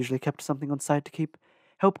perfumers usually kept something on site to keep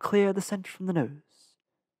help clear the scent from the nose.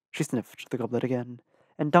 She sniffed the goblet again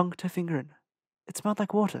and dunked her finger in. It smelled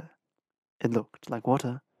like water. It looked like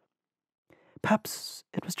water. Perhaps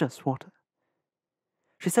it was just water.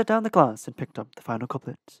 She set down the glass and picked up the final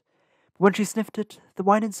goblet. But when she sniffed it, the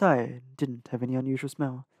wine inside didn't have any unusual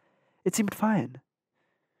smell. It seemed fine.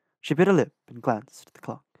 She bit her lip and glanced at the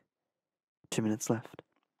clock. 2 minutes left.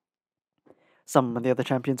 Some of the other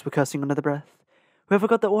champions were cursing under their breath. Whoever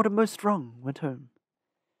got the order most wrong went home.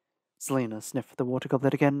 Selena sniffed the water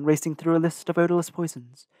goblet again, racing through a list of odorless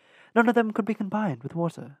poisons. None of them could be combined with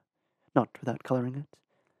water, not without colouring it.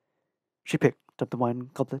 She picked up the wine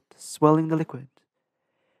goblet, swirling the liquid.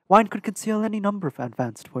 Wine could conceal any number of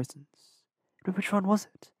advanced poisons. But which one was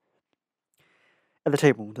it? At the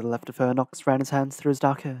table to the left of her, Nox ran his hands through his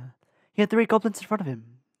dark hair. He had 3 goblets in front of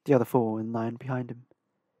him, the other 4 in line behind him.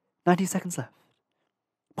 90 seconds left.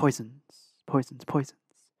 Poisons, poisons, poisons.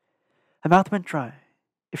 Her mouth went dry.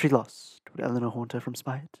 If she lost, would Eleanor haunt her from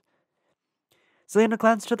spite? Selena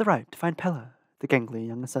glanced to the right to find Pella, the gangly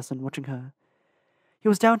young assassin, watching her. He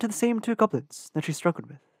was down to the same 2 goblets that she struggled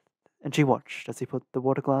with, and she watched as he put the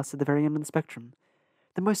water glass at the very end of the spectrum,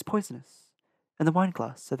 the most poisonous, and the wine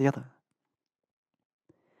glass at the other.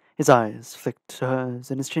 His eyes flicked to hers,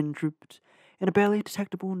 and his chin drooped in a barely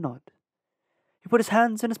detectable nod. He put his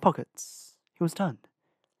hands in his pockets. He was done.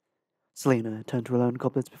 Selena turned to her own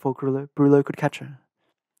goblets before Brullo could catch her.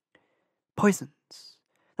 Poisons.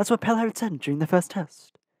 That's what Pella had said during the first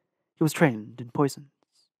test. He was trained in poisons.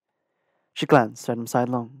 She glanced at him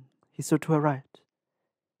sidelong. He stood to her right.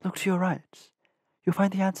 Look to your right. You'll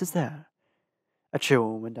find the answers there. A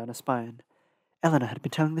chill went down her spine. Eleanor had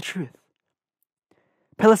been telling the truth.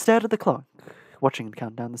 Pella stared at the clock, watching it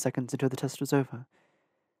count down the seconds until the test was over.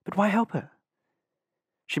 But why help her?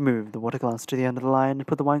 She moved the water glass to the end of the line and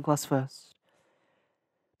put the wine glass first.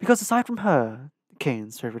 Because aside from her,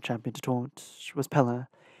 Kane's favourite champion to taunt was Pella,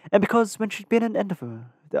 and because when she'd been in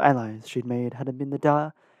Endeavour, the allies she'd made hadn't been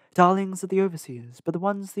the darlings of the Overseers, but the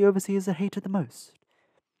ones the Overseers had hated the most.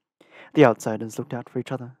 The outsiders looked out for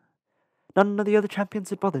each other. None of the other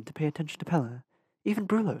champions had bothered to pay attention to Pella, even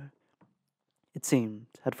Brullo. It seemed,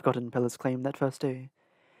 had forgotten Pella's claim that first day.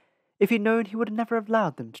 If he'd known, he would never have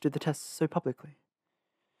allowed them to do the tests so publicly.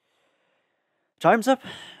 Time's up.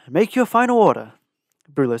 Make your final order,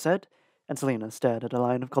 Brullo said, and Selena stared at a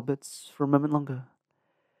line of goblets for a moment longer.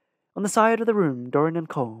 On the side of the room, Dorian and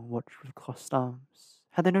Cole watched with crossed arms.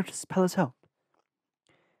 Had they noticed Pella's help?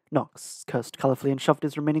 Nox cursed colourfully and shoved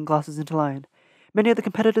his remaining glasses into line, many of the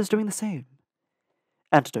competitors doing the same.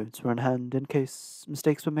 Antidotes were in hand in case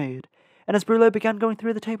mistakes were made, and as Brullo began going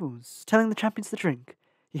through the tables, telling the champions to drink,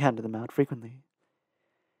 he handed them out frequently.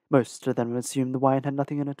 Most of them assumed the wine had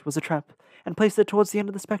nothing in it, was a trap, and placed it towards the end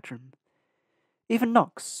of the spectrum. Even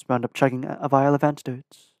Nox wound up chugging a vial of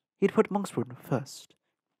antidote. He'd put Monkswood first.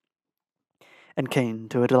 And Kane,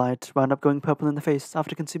 to her delight, wound up going purple in the face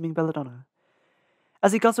after consuming belladonna.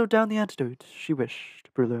 As he guzzled down the antidote, she wished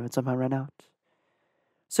Brullo had somehow ran out.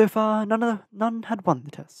 So far, none had won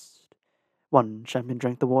the test. One champion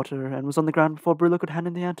drank the water and was on the ground before Brullo could hand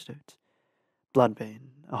in the antidote. Bloodbane,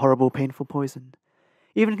 a horrible, painful poison.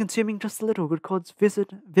 Even consuming just a little would cause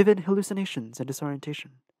vivid hallucinations and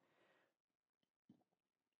disorientation.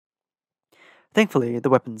 Thankfully, the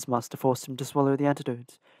weapons master forced him to swallow the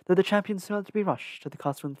antidote, though the champion still had to be rushed to the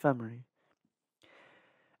castle infirmary.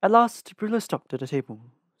 At last, Brullo stopped at a table,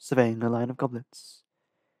 surveying a line of goblets.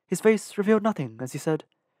 His face revealed nothing as he said,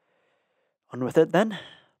 "On with it, then."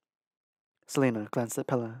 Selena glanced at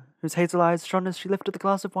Pella, whose hazel eyes shone as she lifted the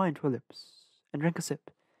glass of wine to her lips, and drank a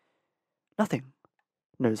sip. Nothing.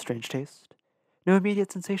 No strange taste. No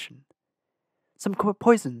immediate sensation. Some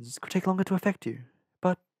poisons could take longer to affect you,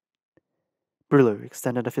 but... Brullo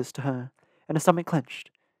extended a fist to her, and her stomach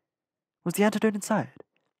clenched. Was the antidote inside?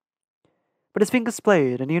 But his fingers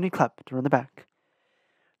splayed, and he only clapped her on the back.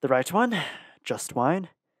 "The right one. Just wine,"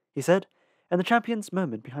 he said, and the champions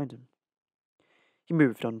murmured behind him. He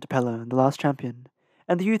moved on to Pella, the last champion,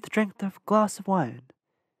 and the youth drank the glass of wine.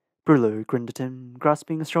 Brullo grinned at him,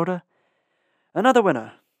 grasping his shoulder. "Another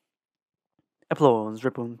winner!" Applause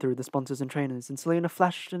rippled through the sponsors and trainers, and Selena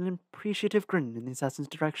flashed an appreciative grin in the assassin's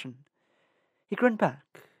direction. He grinned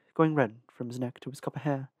back, going red from his neck to his copper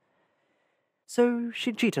hair. So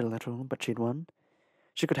she'd cheated a little, but she'd won.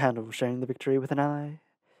 She could handle sharing the victory with an ally.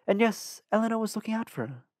 And yes, Eleanor was looking out for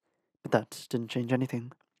her. But that didn't change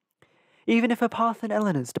anything. Even if her path and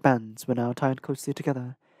Eleanor's demands were now tied closely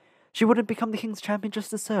together, she wouldn't become the king's champion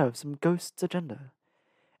just to serve some ghost's agenda.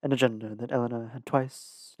 An agenda that Eleanor had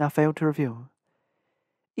twice now failed to reveal.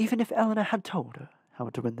 Even if Eleanor had told her how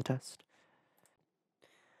to win the test.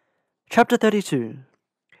 Chapter 32.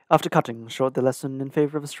 After cutting short the lesson in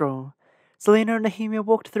favor of a stroll, Selena and Nehemia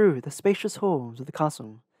walked through the spacious halls of the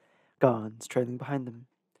castle, guards trailing behind them.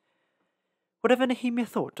 Whatever Nehemia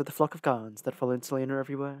thought of the flock of guards that followed Selena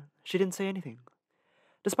everywhere, she didn't say anything.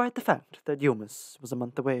 Despite the fact that Yilmaz was a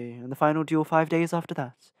month away and the final duel 5 days after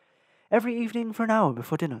that, every evening for an hour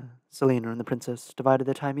before dinner, Selena and the princess divided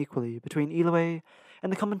their time equally between Eloe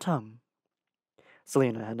and the common tongue.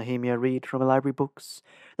 Selena had Nehemia read from her library books,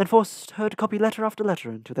 then forced her to copy letter after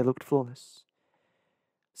letter until they looked flawless.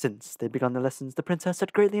 Since they'd begun their lessons, the princess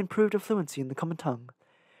had greatly improved her fluency in the common tongue,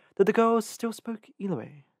 though the girls still spoke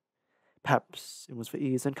Eloe. Perhaps it was for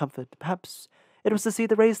ease and comfort, perhaps it was to see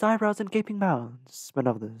the raised eyebrows and gaping mouths when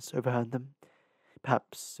others overheard them.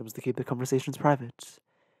 Perhaps it was to keep the conversations private.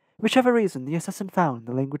 Whichever reason, the assassin found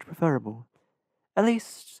the language preferable. At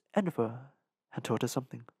least, Enver had taught her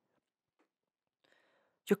something.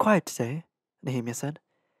 "You're quiet today," Nehemia said.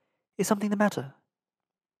 "Is something the matter?"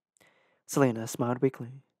 Selena smiled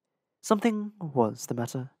weakly. Something was the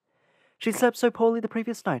matter. She'd slept so poorly the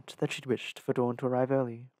previous night that she'd wished for dawn to arrive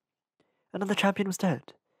early. Another champion was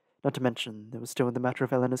dead, not to mention there was still the matter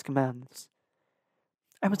of Eleanor's commands.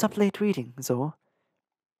 "I was up late reading, Zor."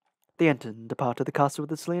 They entered and departed the castle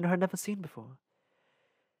that Selena had never seen before.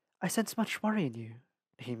 "I sense much worry in you,"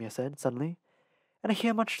 Nehemia said suddenly, "and I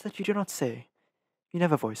hear much that you do not say. You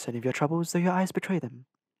never voice any of your troubles, though your eyes betray them."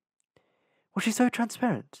 Was she so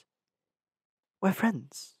transparent? "We're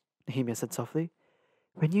friends," Nehemia said softly.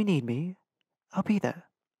 "When you need me, I'll be there."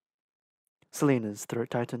 Selena's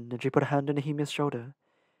throat tightened, and she put a hand on Nehemia's shoulder.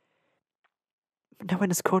 "No one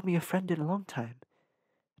has called me a friend in a long time,"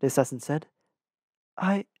 the assassin said.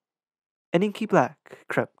 An inky black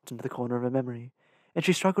crept into the corner of her memory, and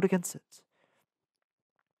she struggled against it.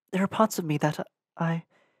 "There are parts of me that I...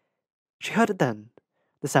 She heard it then,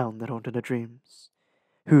 the sound that haunted her dreams.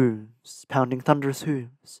 Hooves, pounding thunderous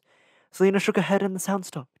hooves. Selena shook her head and the sound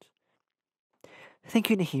stopped.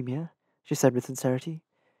 "Thank you, Nehemia," she said with sincerity.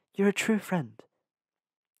 "You're a true friend."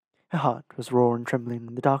 Her heart was raw and trembling,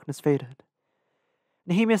 and the darkness faded.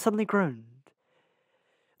 Nehemia suddenly groaned.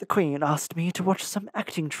 "The Queen asked me to watch some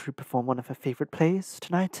acting troupe perform one of her favorite plays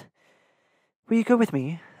tonight. Will you go with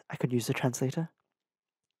me? I could use a translator."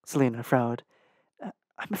 Selena frowned.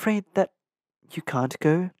 "I'm afraid that you can't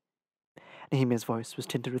go." Nehemia's voice was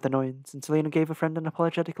tinted with annoyance, and Selena gave her friend an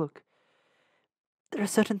apologetic look. "There are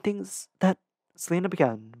certain things that..." Selena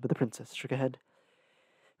began, but the princess shook her head.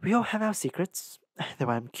 "We all have our secrets, though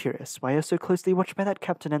I'm curious why you're so closely watched by that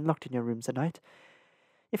captain and locked in your rooms at night.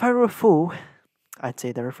 If I were a fool, I'd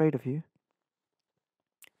say they're afraid of you."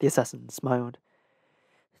 The assassin smiled.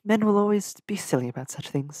 "Men will always be silly about such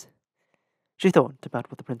things." She thought about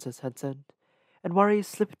what the princess had said, and worry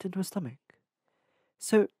slipped into her stomach.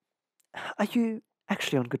 "So, are you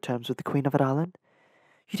actually on good terms with the Queen of Adalan?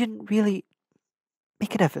 You didn't really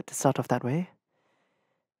make an effort to start off that way?"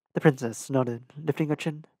 The princess nodded, lifting her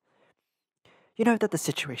chin. "You know that the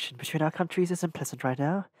situation between our countries isn't pleasant right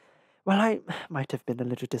now. While I might have been a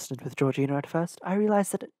little distant with Georgina at first, I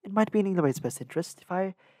realized that it might be in Eloy's best interest if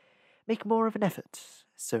I make more of an effort.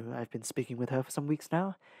 So I've been speaking with her for some weeks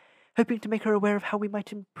now, hoping to make her aware of how we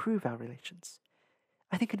might improve our relations.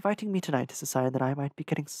 I think inviting me tonight is a sign that I might be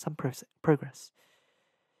getting some progress."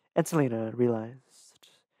 And Selena realized,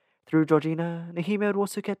 through Georgina, Nehemia would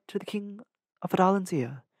also get to the King of Adalan's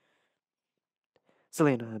ear.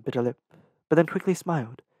 Selena bit her lip, but then quickly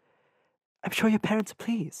smiled. "I'm sure your parents are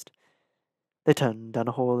pleased." They turned down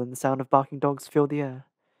a hall, and the sound of barking dogs filled the air.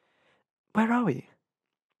 "Where are we?"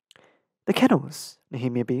 "The kennels,"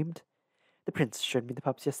 Nehemia beamed. "The prince showed me the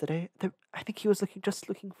pups yesterday, though I think he was just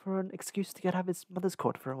looking for an excuse to get out of his mother's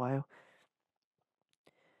court for a while."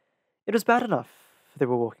 It was bad enough they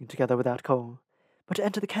were walking together without Cole, but to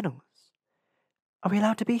enter the kennels. "Are we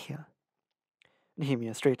allowed to be here?"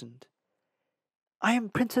 Nehemia straightened. "I am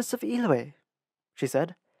Princess of Eloe," she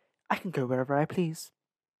said. "I can go wherever I please."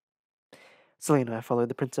 Selena followed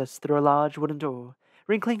the princess through a large wooden door,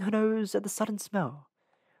 wrinkling her nose at the sudden smell.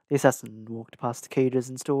 The assassin walked past cages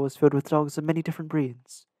and stores filled with dogs of many different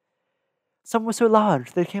breeds. Some were so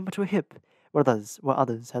large they came up to her hip, while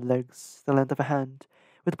others had legs the length of a hand,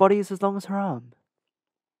 with bodies as long as her arm.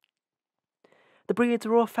 The breeds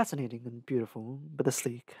were all fascinating and beautiful, but the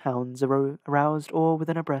sleek hounds aroused awe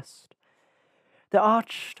within her breast. Their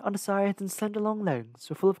arched undersides and slender long legs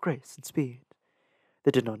were full of grace and speed.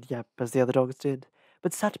 They did not yap as the other dogs did,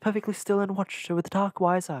 but sat perfectly still and watched her with dark,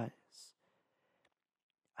 wise eyes.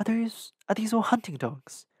 Are these all hunting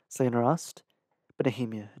dogs?" Selena asked, but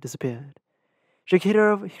Nehemia had disappeared. She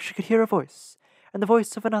could hear a voice, and the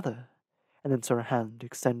voice of another, and then saw a hand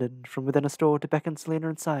extended from within a store to beckon Selena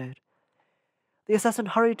inside. The assassin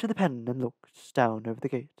hurried to the pen and looked down over the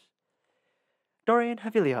gate. Dorian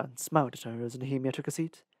Haviliard smiled at her as Nehemia took a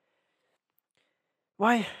seat.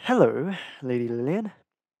 "Why, hello, Lady Lillian,"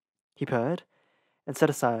 he purred, and set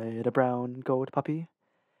aside a brown and gold puppy.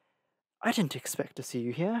 "I didn't expect to see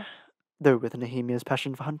you here, though with Nehemia's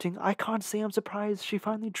passion for hunting, I can't say I'm surprised she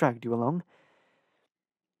finally dragged you along."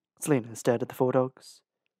 Selena stared at the 4 dogs.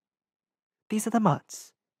 "These are the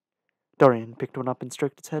mutts." Dorian picked one up and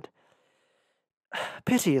stroked its head.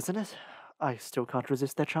 "Pity, isn't it? I still can't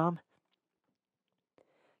resist their charm."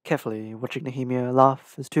 Carefully watching Nehemia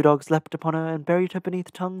laugh as 2 dogs leapt upon her and buried her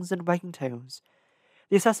beneath tongues and wagging tails,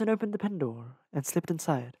 the assassin opened the pen door and slipped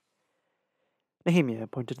inside. Nehemia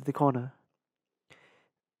pointed to the corner.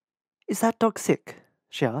 "Is that dog sick?"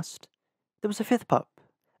 she asked. There was a 5th pup,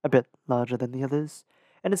 a bit larger than the others,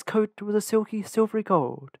 and its coat was a silky silvery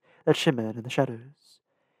gold that shimmered in the shadows.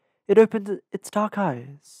 It opened its dark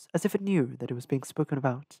eyes as if it knew that it was being spoken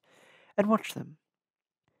about, and watched them.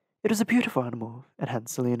 It was a beautiful animal, and had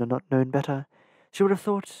Selena not known better, she would have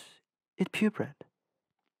thought it purebred.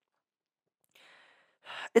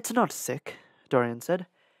 "It's not sick," Dorian said.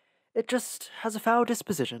 "It just has a foul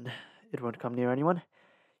disposition. It won't come near anyone,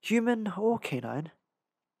 human or canine."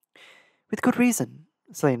 "With good reason,"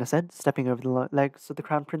 Selena said, stepping over the legs of the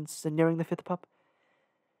Crown Prince and nearing the 5th pup.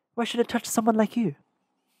 "Why should it touch someone like you?"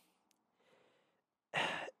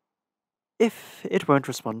 "If it won't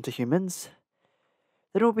respond to humans,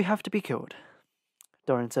 then it will have to be killed,"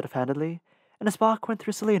 Dorian said offhandedly, and a spark went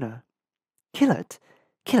through Selena. "Kill it?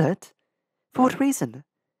 Kill it? For what reason?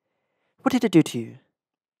 What did it do to you?"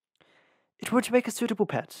 "It would make a suitable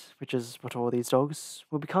pet, which is what all these dogs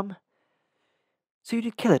will become." "So you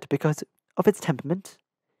did kill it because of its temperament?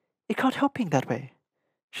 It can't help being that way."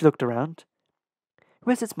 She looked around.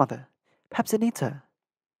 "Where's its mother? Perhaps it needs her."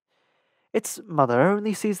 "Its mother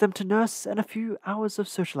only sees them to nurse and a few hours of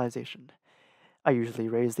socialization. I usually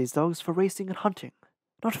raise these dogs for racing and hunting,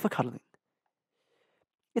 not for cuddling."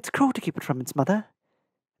 "It's cruel to keep it from its mother."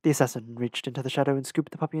 The assassin reached into the shadow and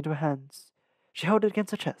scooped the puppy into her hands. She held it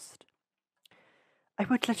against her chest. "I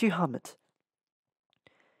won't let you harm it."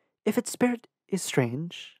 "If its spirit is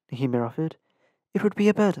strange," Nehemia offered, "it would be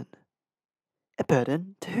a burden." "A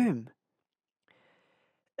burden? To whom?"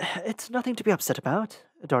 "It's nothing to be upset about,"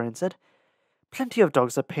 Dorian said. "Plenty of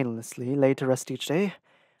dogs are painlessly laid to rest each day.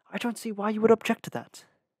 I don't see why you would object to that."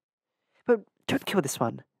 "But don't kill this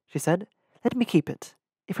one," she said. "Let me keep it,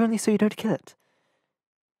 if only so you don't kill it."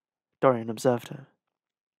 Dorian observed her.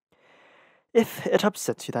 "If it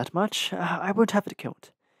upsets you that much, I won't have it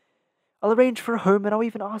killed. I'll arrange for a home and I'll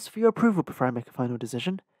even ask for your approval before I make a final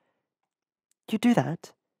decision." "You do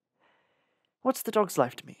that?" "What's the dog's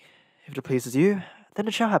life to me? If it pleases you, then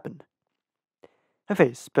it shall happen." Her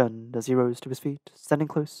face burned as he rose to his feet, standing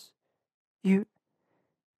close. You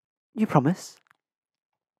promise?"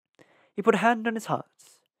 He put a hand on his heart.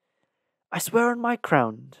 "I swear on my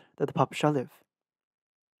crown that the pup shall live."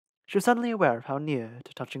 She was suddenly aware of how near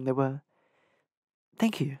to touching they were.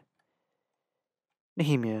 "Thank you."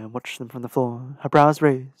 Nehemia watched them from the floor, her brows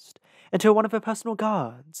raised, until one of her personal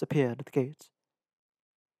guards appeared at the gate.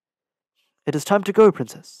 "It is time to go,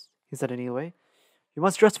 princess," he said anyway. "You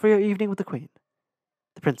must dress for your evening with the queen."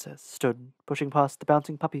 The princess stood, pushing past the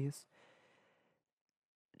bouncing puppies.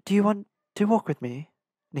 "Do you want to walk with me?"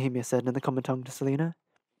 Nehemia said in the common tongue to Selena.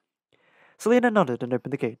 Selena nodded and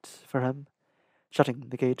opened the gate for him. Shutting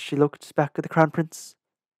the gate, she looked back at the Crown Prince.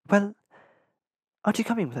 "Well, aren't you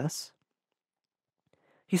coming with us?"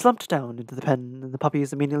 He slumped down into the pen, and the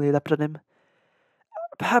puppies immediately leapt at him.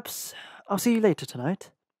 "Perhaps I'll see you later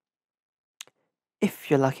tonight."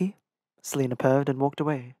 "If you're lucky," Selena purred and walked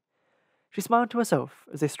away. She smiled to herself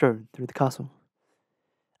as they strode through the castle.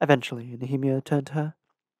 Eventually, Nehemia turned to her.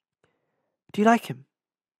 "Do you like him?"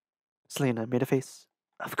 Selena made a face.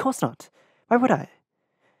 "Of course not. Why would I?"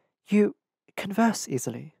 "You converse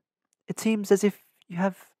easily. It seems as if you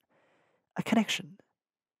have a connection."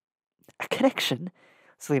 "A connection?"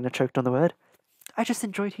 Selena choked on the word. "I just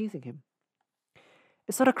enjoy teasing him."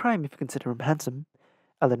 "It's not a crime if you consider him handsome.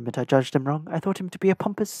 I'll admit I judged him wrong. I thought him to be a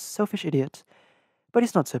pompous, selfish idiot. But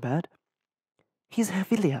he's not so bad. He's a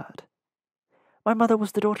Villiard. My mother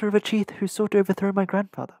was the daughter of a chief who sought to overthrow my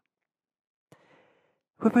grandfather."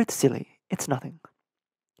 "We're both silly. It's nothing."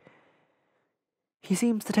 "He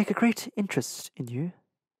seems to take a great interest in you."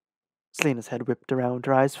 Selena's head whipped around,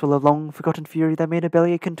 her eyes full of long forgotten fury that made her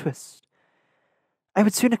belly ache and twist. "I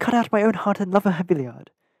would sooner cut out my own heart than love a Villiard,"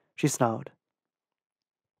 she snarled.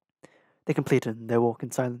 They completed their walk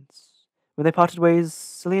in silence. When they parted ways,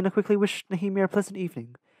 Selena quickly wished Nehemia a pleasant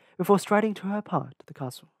evening before striding to her part of the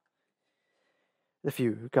castle. The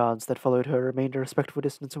few guards that followed her remained a respectful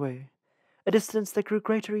distance away, a distance that grew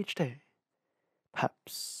greater each day.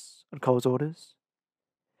 Perhaps on Cole's orders?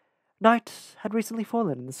 Night had recently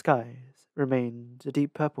fallen and the skies remained a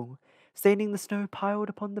deep purple, staining the snow piled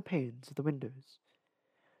upon the panes of the windows.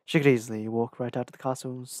 She could easily walk right out of the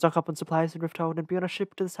castle, stock up on supplies and Rifthold, and be on a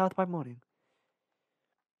ship to the south by morning.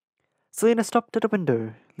 Selena stopped at a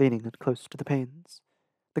window, leaning close to the panes.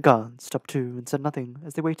 The guards stopped too and said nothing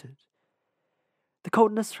as they waited. The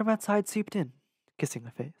coldness from outside seeped in, kissing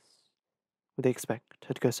her face. Would they expect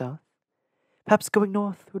her to go south? Perhaps going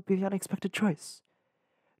north would be the unexpected choice.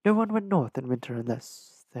 No one went north in winter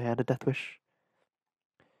unless they had a death wish.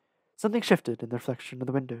 Something shifted in the reflection of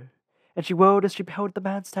the window, and she whirled as she beheld the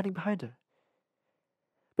man standing behind her.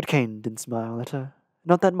 But Kane didn't smile at her,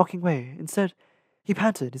 not that mocking way. Instead, he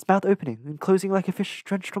panted, his mouth opening and closing like a fish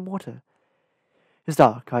drenched from water. His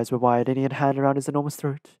dark eyes were wide, and he had a hand around his enormous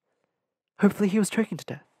throat. Hopefully he was choking to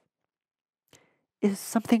death. "Is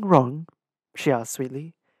something wrong?" she asked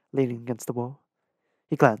sweetly, leaning against the wall.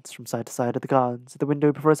 He glanced from side to side at the guards at the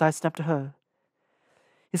window before his eyes snapped to her.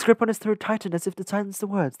 His grip on his throat tightened as if to silence the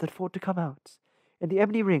words that fought to come out, and the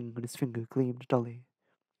ebony ring on his finger gleamed dully.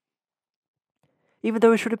 Even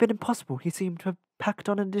though it should have been impossible, he seemed to have packed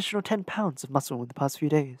on an additional 10 pounds of muscle in the past few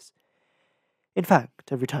days. In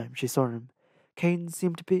fact, every time she saw him, Kane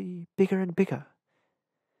seemed to be bigger and bigger.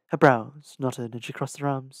 Her brows knotted and she crossed her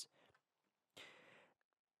arms.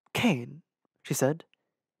 "Kane," she said,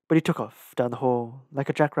 but he took off down the hall like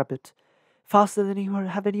a jackrabbit, faster than he would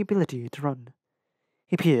have any ability to run.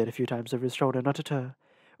 He peered a few times over his shoulder, not at her,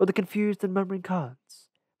 or the confused and murmuring guards,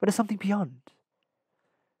 but at something beyond.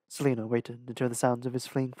 Selena waited until the sounds of his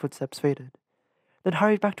fleeing footsteps faded, then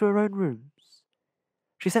hurried back to her own rooms.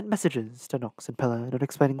 She sent messages to Knox and Pella, not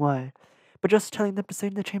explaining why, but just telling them to stay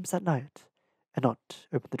in their chambers that night, and not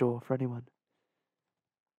open the door for anyone.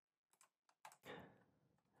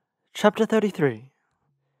 Chapter 33.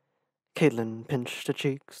 Caitlin pinched her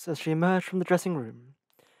cheeks as she emerged from the dressing room.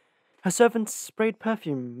 Her servants sprayed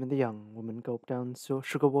perfume, and the young woman gulped down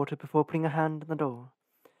sugar water before putting her hand on the door.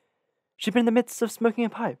 She'd been in the midst of smoking a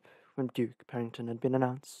pipe when Duke Parrington had been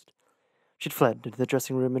announced. She'd fled into the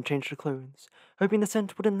dressing room and changed her clothes, hoping the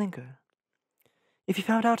scent wouldn't linger. If he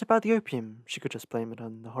found out about the opium, she could just blame it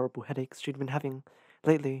on the horrible headaches she'd been having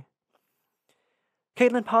lately.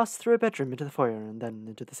 Caitlin passed through her bedroom into the foyer and then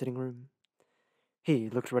into the sitting room. He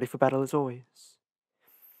looked ready for battle as always.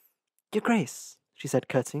 "Your Grace," she said,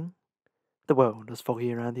 curtsying. The world was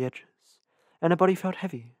foggy around the edges, and her body felt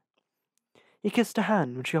heavy. He kissed her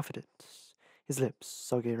hand when she offered it, his lips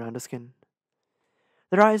soggy around her skin.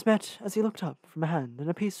 Their eyes met as he looked up from her hand, and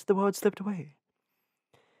a piece of the world slipped away.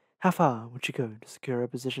 How far would she go to secure her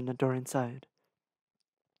position at Dorian's side?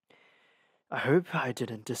 "I hope I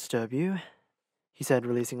didn't disturb you," he said,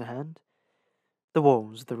 releasing her hand. The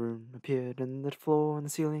walls of the room appeared, and the floor and the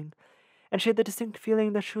ceiling, and she had the distinct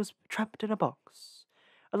feeling that she was trapped in a box,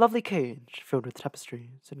 a lovely cage filled with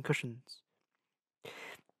tapestries and cushions.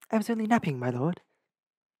 "I was only napping, my lord,"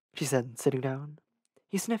 she said, sitting down.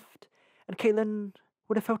 He sniffed, and Caitlin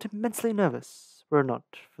would have felt immensely nervous were it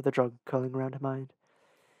not for the drug curling around her mind.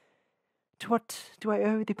 "To what do I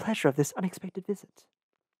owe the pleasure of this unexpected visit?"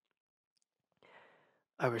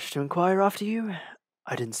 "I wish to inquire after you.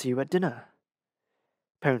 I didn't see you at dinner."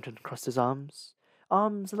 Parrington crossed his arms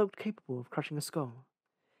that looked capable of crushing a skull.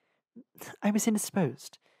 "I was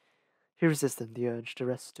indisposed." He resisted the urge to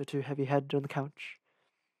rest her too heavy head on the couch.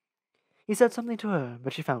 He said something to her,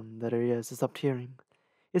 but she found that her ears had stopped hearing.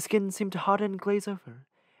 His skin seemed to harden and glaze over,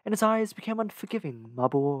 and his eyes became unforgiving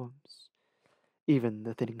marble orbs. Even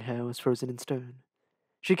the thinning hair was frozen in stone.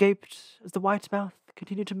 She gaped as the white mouth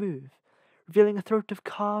continued to move, revealing a throat of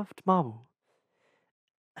carved marble.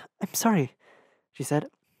 "I'm sorry," she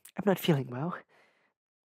said. "I'm not feeling well."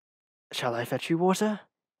 "Shall I fetch you water?"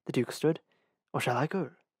 The Duke stood. "Or shall I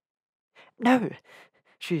go?" "No,"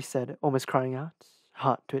 she said, almost crying out. Her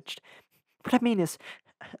heart twitched. "What I mean is,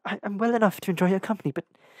 I'm well enough to enjoy your company, but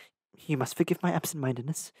you must forgive my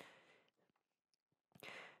absent-mindedness."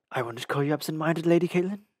 "I wouldn't call you absent-minded, Lady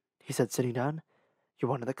Caitlin," he said, sitting down. "You're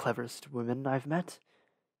one of the cleverest women I've met.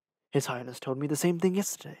 His Highness told me the same thing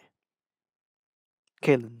yesterday."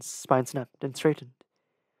 Caitlin's spine snapped and straightened.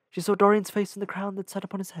 She saw Dorian's face in the crown that sat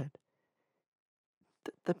upon his head.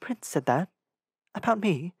 The prince said that? About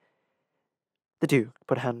me?" The Duke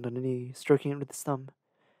put a hand on her knee, stroking it with his thumb.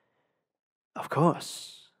 "Of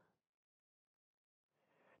course."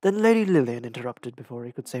 Then Lady Lillian interrupted before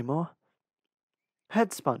he could say more. Her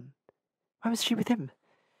head spun. Why was she with him?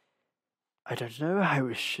 "I don't know. I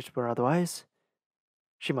wish it were otherwise."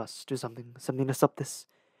 She must do something to stop this.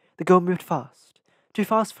 The girl moved fast, Too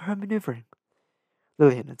fast for her maneuvering.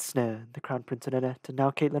 Lillian had snared the Crown Prince in a net, and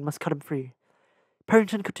now Caitlin must cut him free.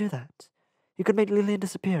 Parrington could do that. He could make Lillian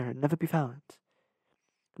disappear and never be found.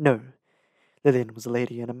 No, Lillian was a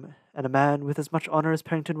lady, and a man with as much honor as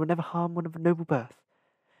Parrington would never harm one of noble birth.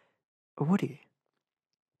 Or would he?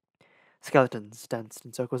 Skeletons danced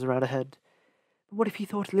in circles around her head. But what if he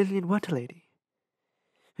thought Lillian weren't a lady?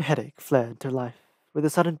 Her headache flared to life, with a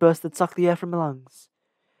sudden burst that sucked the air from her lungs.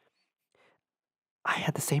 I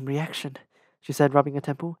had the same reaction, she said, rubbing her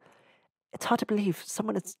temple. It's hard to believe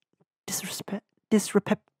someone as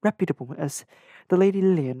disreputable as the Lady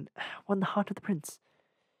Lillian won the heart of the prince.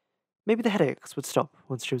 Maybe the headaches would stop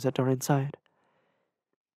once she was at Dorian's side.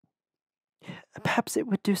 Perhaps it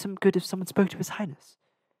would do some good if someone spoke to His Highness.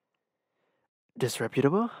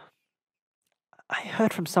 Disreputable? I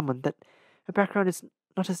heard from someone that her background is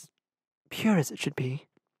not as pure as it should be.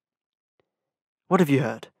 What have you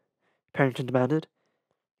heard? Parrington demanded.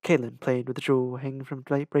 Caitlin played with the jewel hanging from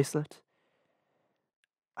the bracelet.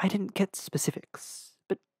 I didn't get specifics,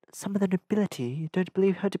 but some of the nobility don't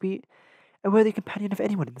believe her to be a worthy companion of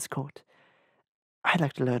anyone in this court. I'd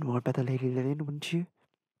like to learn more about the Lady Lillian, wouldn't you?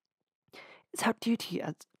 It's our duty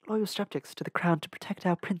as loyal subjects to the crown to protect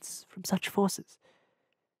our prince from such forces.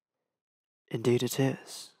 Indeed it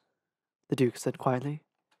is, the Duke said quietly.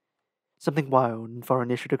 Something wild and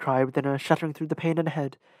foreign issued a cry within her, shattering through the pain in her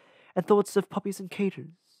head, and thoughts of puppies and cages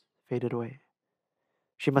faded away.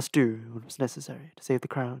 She must do what was necessary to save the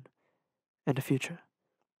crown and her future.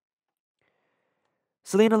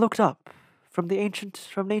 Selena looked up from an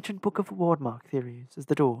ancient book of wardmark theories as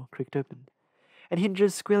the door creaked open, and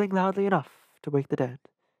hinges squealing loudly enough to wake the dead.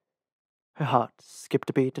 Her heart skipped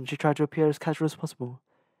a beat, and she tried to appear as casual as possible.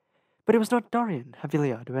 But it was not Dorian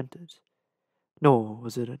Haviliard who entered, nor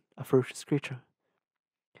was it a ferocious creature.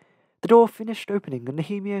 The door finished opening, and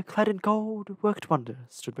Nehemia, clad in gold, worked wonder,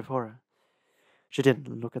 stood before her. She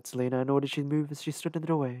didn't look at Selena, nor did she move as she stood in the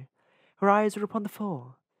doorway. Her eyes were upon the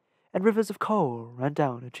floor, and rivers of kohl ran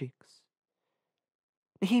down her cheeks.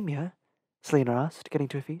 Nehemia? Selena asked, getting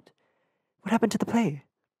to her feet. What happened to the play?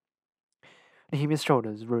 Nehemia's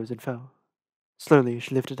shoulders rose and fell. Slowly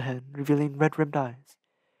she lifted her head, revealing red-rimmed eyes.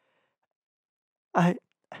 I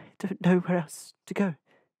don't know where else to go,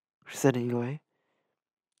 she said in a way.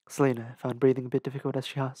 Selena found breathing a bit difficult as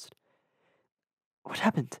she asked, What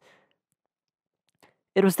happened?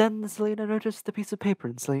 It was then that Selena noticed the piece of paper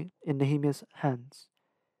in Nehemia's hands.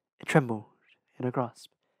 It trembled in her grasp.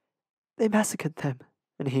 They massacred them,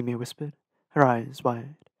 Nehemia whispered, her eyes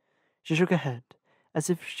wide. She shook her head, as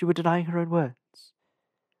if she were denying her own words.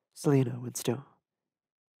 Selena went still.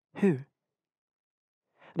 Who?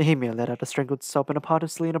 Nehemia let out a strangled sob, and a part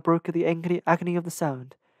of Selena broke at the agony of the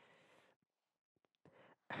sound.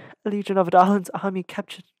 A legion of Adalon's army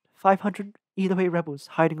captured 500 Eloi rebels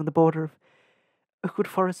hiding on the border of Oakwood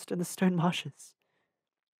Forest and the Stone Marshes.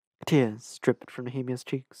 Tears dripped from Nehemia's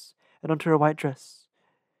cheeks and onto her white dress.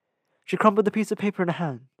 She crumpled the piece of paper in her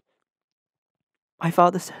hand. My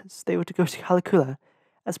father says they were to go to Calicula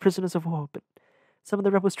as prisoners of war, but some of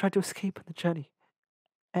the rebels tried to escape on the journey.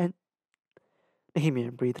 And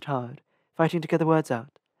Nehemia breathed hard, fighting to get the words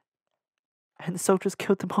out. And the soldiers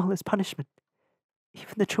killed them all as punishment,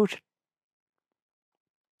 even the children.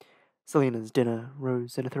 Selena's dinner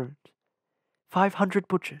rose in her throat. 500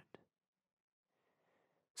 butchered.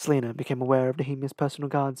 Selena became aware of Nehemia's personal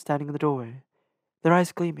guards standing in the doorway, their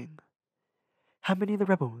eyes gleaming. How many of the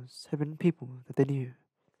rebels had been people that they knew,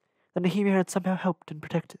 that Nehemia had somehow helped and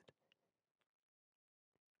protected?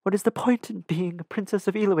 What is the point in being a princess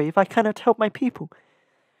of Eloi if I cannot help my people?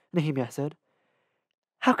 Nehemia said.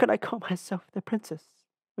 How can I call myself their princess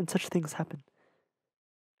when such things happen?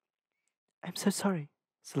 I'm so sorry,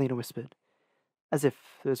 Selena whispered. As if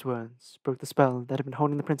those words broke the spell that had been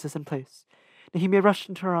holding the princess in place, Nehemia rushed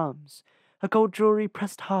into her arms, her gold jewelry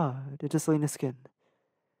pressed hard into Selena's skin.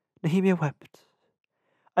 Nehemia wept.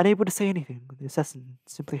 Unable to say anything, the assassin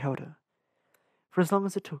simply held her, for as long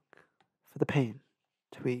as it took for the pain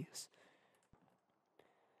to ease.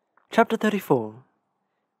 Chapter 34.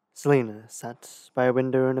 Selena sat by a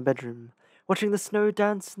window in a bedroom, watching the snow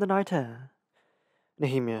dance in the night air.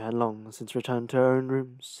 Nehemia had long since returned to her own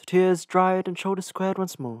rooms, tears dried and shoulders squared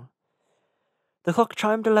once more. The clock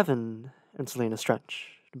chimed 11, and Selena stretched,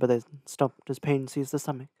 but then stopped as pain seized the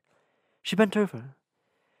stomach. She bent over,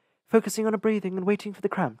 focusing on her breathing and waiting for the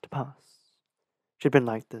cramp to pass. She'd been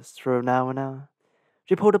like this for an hour now.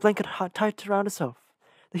 She pulled a blanket tight around herself,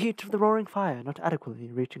 the heat of the roaring fire not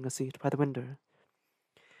adequately reaching her seat by the window.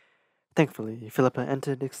 Thankfully, Philippa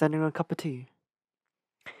entered, extending her a cup of tea.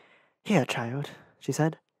 Here, child, she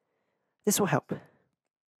said. This will help.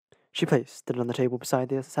 She placed it on the table beside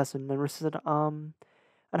the assassin and rested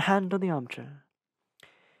a hand on the armchair.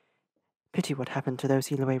 Pity what happened to those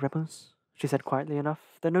Healaway rebels, she said quietly enough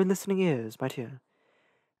that no listening ears might hear.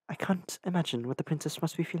 I can't imagine what the princess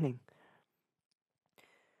must be feeling.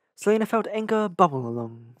 Selena felt anger bubble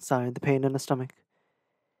alongside the pain in her stomach.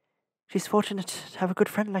 She's fortunate to have a good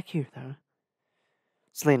friend like you, though.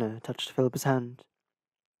 Selena touched Philippa's hand.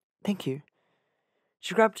 Thank you.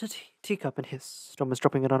 She grabbed her teacup and hissed, almost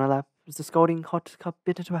dropping it on her lap as the scalding hot cup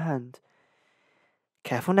bit into her hand.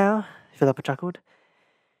 Careful now, Philippa chuckled.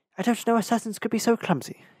 I don't know assassins could be so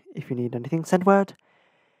clumsy. If you need anything, send word.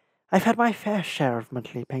 I've had my fair share of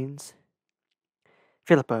monthly pains.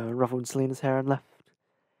 Philippa ruffled Selena's hair and left.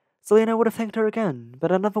 Selena would have thanked her again,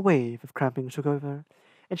 but another wave of cramping took over,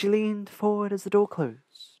 and she leaned forward as the door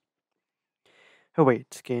closed. Her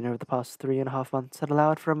weight gain over the past 3.5 months had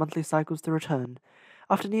allowed for her monthly cycles to return,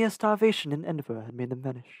 after near starvation and endeavour had made them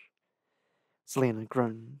vanish. Selena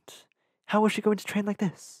groaned. How was she going to train like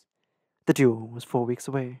this? The duel was 4 weeks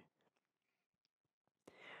away.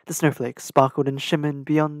 The snowflakes sparkled and shimmered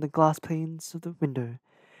beyond the glass panes of the window,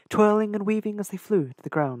 twirling and weaving as they flew to the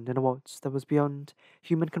ground in a waltz that was beyond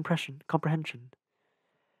human comprehension.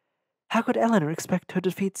 How could Eleanor expect her to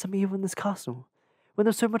defeat some evil in this castle, when there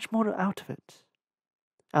was so much more out of it?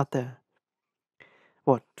 Out there.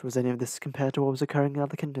 What was any of this compared to what was occurring in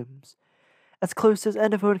other kingdoms? As close as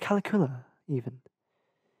Enderville and Calicula, even.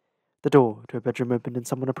 The door to her bedroom opened and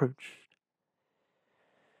someone approached.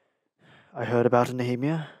 I heard about it,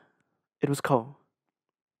 Nehemia. It was Cole.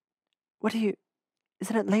 What are you...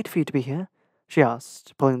 Isn't it late for you to be here? She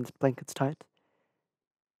asked, pulling the blankets tight.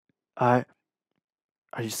 Are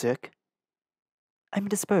you sick? I'm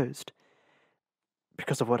indisposed.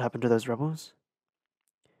 Because of what happened to those rebels?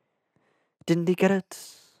 Didn't he get it?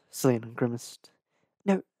 Selena grimaced.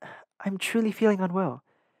 No, I'm truly feeling unwell.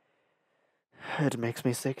 It makes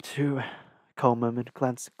me sick, too, Cole murmured,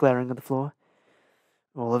 glaring at the floor.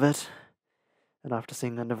 All of it. And after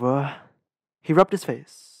seeing Endeavour, he rubbed his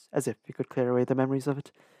face, as if he could clear away the memories of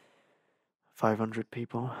it. 500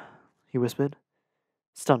 people, he whispered.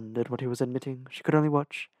 Stunned at what he was admitting, she could only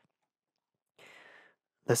watch.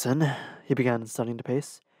 Listen, he began, starting to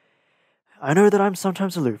pace. I know that I'm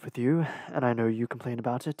sometimes aloof with you, and I know you complain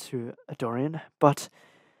about it to a Dorian, but...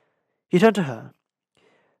 He turned to her.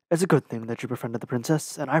 It's a good thing that you befriended the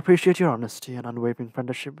princess, and I appreciate your honesty and unwavering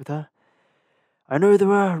friendship with her. I know there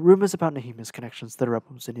were rumors about Nehemia's connections to the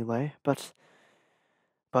rebels anyway, but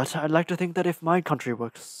I'd like to think that if my country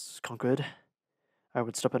was conquered, I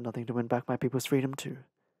would stop at nothing to win back my people's freedom too.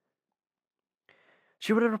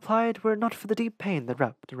 She would have replied were it not for the deep pain that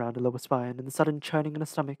wrapped around her lower spine and the sudden churning in her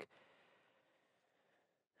stomach.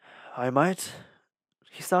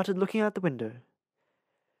 He started looking out the window.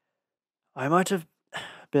 I might have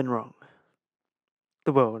been wrong.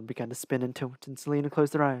 The whirlwind began to spin and tilt, and Selena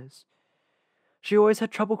closed her eyes. She always had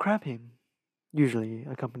trouble cramping, usually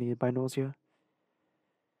accompanied by nausea.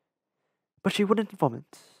 But she wouldn't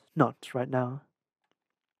vomit, not right now.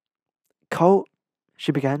 Cole,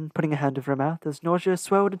 she began, putting a hand over her mouth as nausea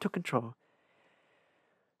swelled and took control.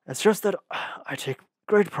 It's just that I take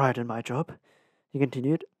great pride in my job, he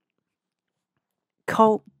continued.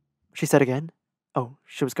 Cole, she said again. Oh,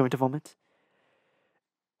 she was going to vomit.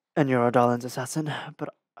 And you're Darlin's assassin, but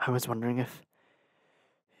I was wondering if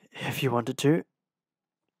you wanted to.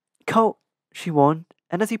 Cole, she warned,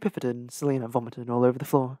 and as he pivoted, Selena vomited all over the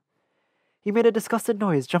floor. He made a disgusted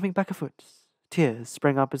noise, jumping back a foot. Tears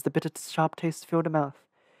sprang up as the bitter, sharp taste filled her mouth.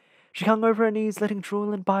 She hung over her knees, letting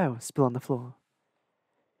drool and bile spill on the floor.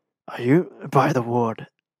 Are you by the ward?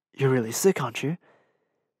 You're really sick, aren't you?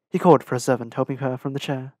 He called for a servant, helping her from the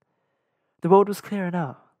chair. The world was clearer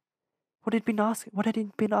now. What had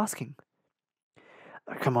he been asking?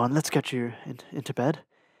 Come on, let's get you into bed.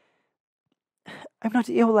 I'm not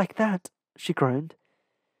ill like that, she groaned.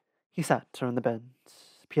 He sat her on the bed,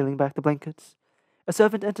 peeling back the blankets. A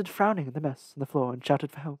servant entered, frowning at the mess on the floor, and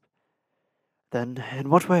shouted for help. Then,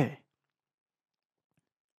 in what way?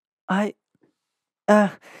 Her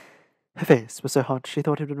face was so hot she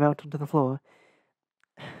thought it would melt onto the floor.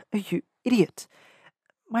 Oh, you idiot!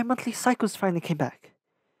 My monthly cycles finally came back.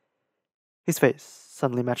 His face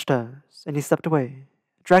suddenly matched hers, and he stepped away,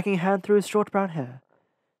 dragging a hand through his short brown hair.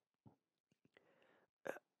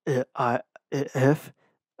 Then I'll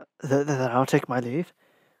take my leave,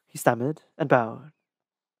 he stammered, and bowed.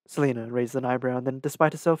 Selena raised an eyebrow, and then,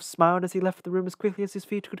 despite herself, smiled as he left the room as quickly as his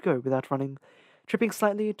feet could go without running, tripping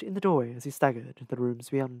slightly in the doorway as he staggered into the rooms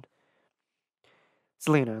beyond.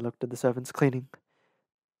 Selena looked at the servants cleaning.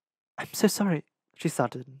 I'm so sorry, she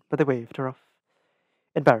stuttered, but they waved her off.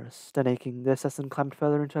 Embarrassed and aching, the assassin climbed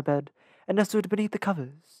further into her bed and nestled beneath the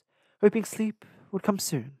covers, hoping sleep would come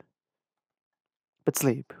soon. But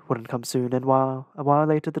sleep wouldn't come soon, and a while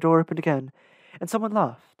later the door opened again, and someone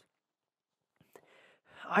laughed.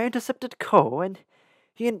 I intercepted Cole, and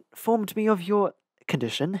he informed me of your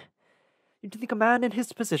condition. You'd think a man in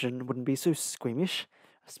his position wouldn't be so squeamish,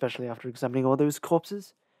 especially after examining all those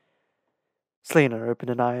corpses. Selena opened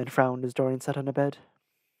an eye and frowned as Dorian sat on her bed.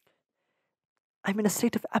 I'm in a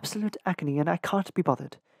state of absolute agony, and I can't be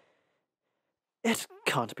bothered. It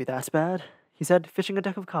can't be that bad, he said, fishing a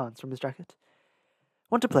deck of cards from his jacket.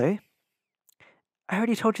 Want to play? I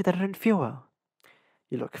already told you that I don't feel well.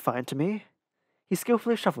 You look fine to me. He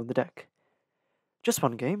skillfully shuffled the deck. Just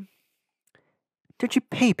one game. Don't you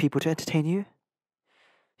pay people to entertain you?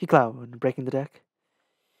 He glowered, breaking the deck.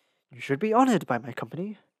 You should be honored by my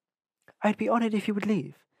company. I'd be honored if you would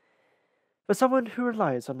leave. For someone who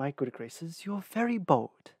relies on my good graces, you're very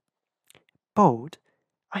bold. Bold?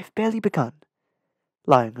 I've barely begun.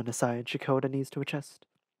 Lying on her side, she curled her knees to her chest.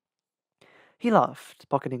 He laughed,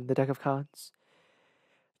 pocketing the deck of cards.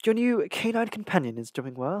 Your new canine companion is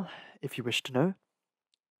doing well, if you wish to know.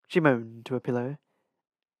 She moaned to her pillow.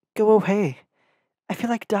 Go away. I feel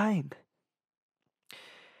like dying.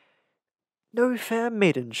 No fair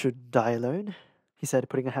maiden should die alone, he said,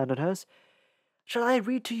 putting a hand on hers. Shall I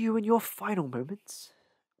read to you in your final moments?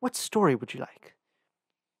 What story would you like?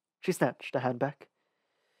 She snatched a hand back.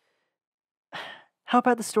 How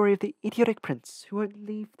about the story of the idiotic prince who won't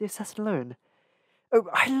leave the assassin alone? Oh,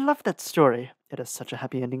 I love that story. It has such a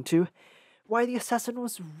happy ending, too. Why, the assassin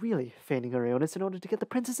was really feigning her illness in order to get the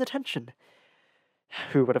prince's attention.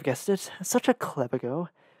 Who would have guessed it? Such a clever girl.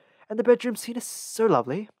 And the bedroom scene is so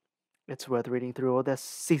lovely. It's worth reading through all their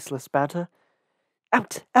ceaseless banter.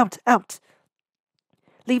 Out! Out! Out!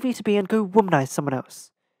 Leave me to be and go womanize someone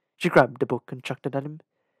else. She grabbed a book and chucked it at him.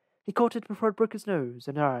 He caught it before it broke his nose,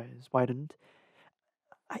 and her eyes widened.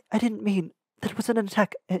 I didn't mean... That was an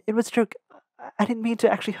attack. It was a joke. I didn't mean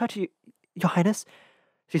to actually hurt you, Your Highness,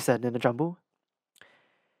 she said in a jumble.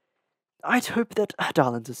 I'd hope that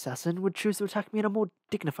Darlin's assassin would choose to attack me in a more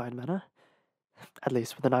dignified manner. At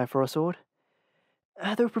least with a knife or a sword.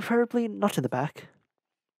 Though preferably not in the back.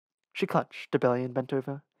 She clutched her belly and bent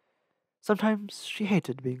over. Sometimes she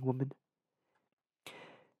hated being a woman.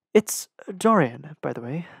 It's Dorian, by the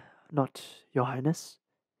way, not Your Highness.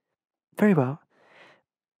 Very well.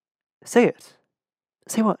 Say it.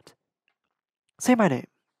 Say what? Say my name.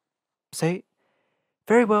 Say,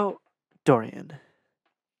 very well, Dorian.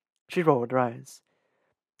 She rolled her eyes.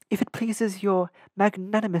 If it pleases your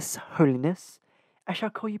magnanimous holiness, I shall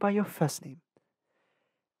call you by your first name.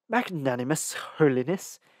 Magnanimous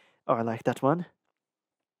holiness? Oh, I like that one.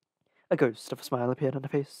 A ghost of a smile appeared on her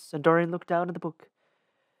face, and Dorian looked down at the book.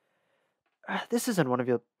 This isn't one of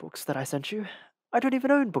your books that I sent you. I don't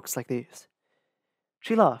even own books like these.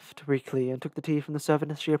 She laughed weakly and took the tea from the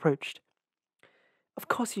servant as she approached. Of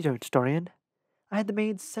course you don't, Dorian. I had the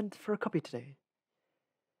maids sent for a copy today.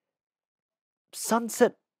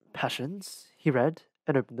 Sunset Passions, he read,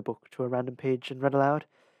 and opened the book to a random page and read aloud.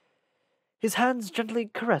 His hands gently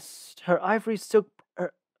caressed her ivory silk...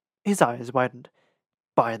 His eyes widened.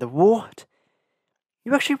 By the ward!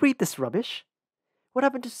 You actually read this rubbish? What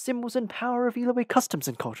happened to symbols and power reveal away customs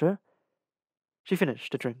and culture? She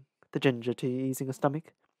finished to drink, the ginger tea easing her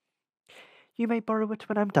stomach. You may borrow it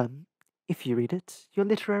when I'm done. If you read it, your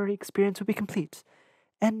literary experience will be complete.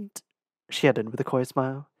 And, she added with a coy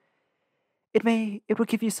smile, it will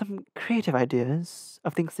give you some creative ideas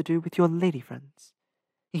of things to do with your lady friends.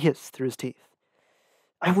 He hissed through his teeth.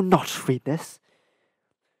 I will not read this.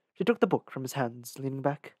 She took the book from his hands, leaning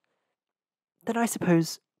back. Then I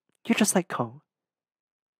suppose you're just like Cole.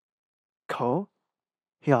 Cole?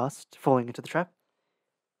 He asked, falling into the trap.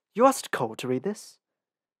 You asked Cole to read this?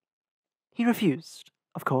 He refused,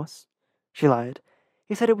 of course. She lied.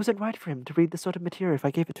 He said it wasn't right for him to read this sort of material if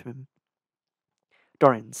I gave it to him.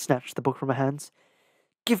 Dorian snatched the book from her hands.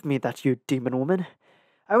 Give me that, you demon woman.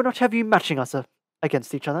 I will not have you matching us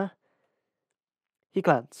against each other. He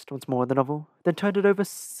glanced once more at the novel, then turned it over,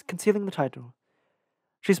 concealing the title.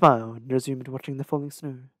 She smiled and resumed watching the falling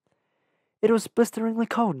snow. It was blisteringly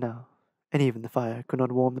cold now, and even the fire could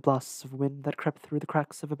not warm the blasts of wind that crept through the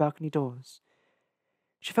cracks of her balcony doors.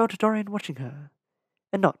 She felt Dorian watching her,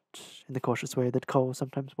 and not in the cautious way that Cole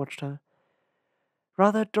sometimes watched her.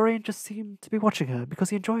 Rather, Dorian just seemed to be watching her because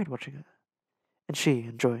he enjoyed watching her, and she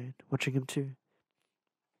enjoyed watching him too.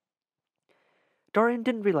 Dorian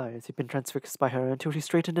didn't realize he'd been transfixed by her until she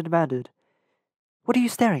straightened and demanded, What are you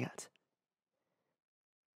staring at?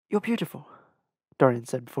 You're beautiful, Dorian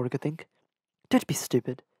said before he could think. Don't be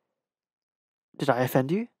stupid. Did I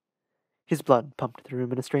offend you? His blood pumped through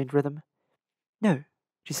him in a strange rhythm. No,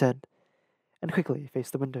 she said, and quickly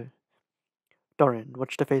faced the window. Dorian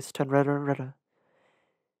watched her face turn redder and redder.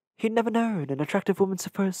 He'd never known an attractive woman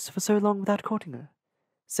for so long without courting her,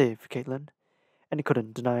 save for Caitlin, and he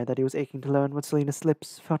couldn't deny that he was aching to learn what Selena's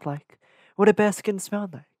lips felt like, what her bare skin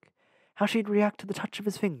smelled like, how she'd react to the touch of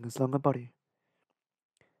his fingers along her body.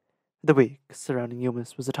 The week surrounding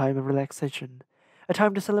Yumas was a time of relaxation, a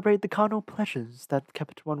time to celebrate the carnal pleasures that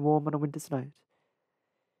kept one warm on a winter's night.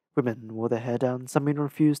 Women wore their hair down, some even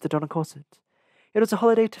refused to don a corset. It was a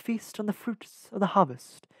holiday to feast on the fruits of the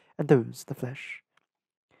harvest, and those the flesh.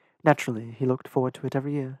 Naturally, he looked forward to it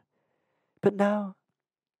every year. But now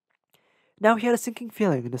he had a sinking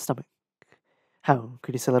feeling in his stomach. How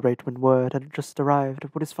could he celebrate when word had just arrived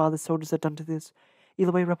of what his father's soldiers had done to these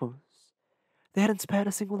Elaway rebels? They hadn't spared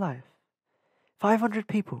a single life. 500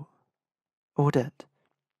 people, all dead.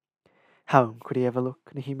 How could he ever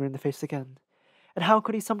look Nehemia in the face again? And how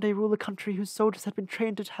could he someday rule a country whose soldiers had been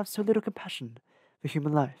trained to have so little compassion for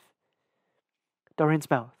human life? Dorian's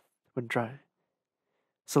mouth went dry.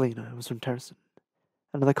 Selena was from Terrasen,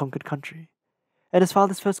 another conquered country, and his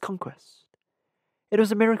father's first conquest. It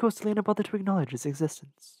was a miracle Selena bothered to acknowledge its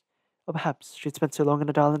existence, or perhaps she'd spent so long in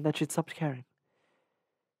Adalin that she'd stopped caring.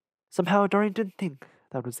 Somehow Dorian didn't think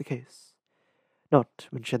that was the case. Not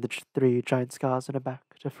when she had the 3 giant scars on her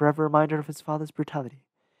back to forever remind her of his father's brutality.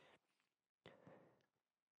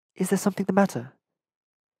 Is there something the matter?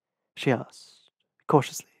 She asked,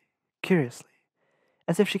 cautiously, curiously,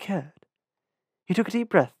 as if she cared. He took a deep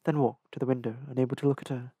breath, then walked to the window, unable to look at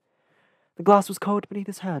her. The glass was cold beneath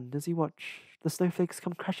his hand as he watched the snowflakes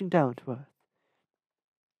come crashing down to earth.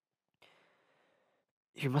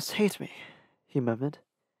 You must hate me, he murmured.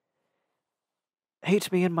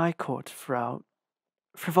 Hate me and my court for our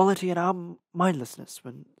frivolity and our mindlessness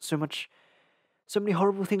when so many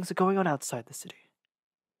horrible things are going on outside the city.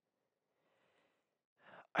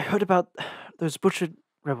 I heard about those butchered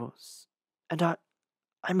rebels, and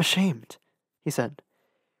I'm ashamed, he said,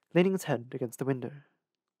 leaning his head against the window.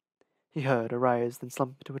 He heard her rise, then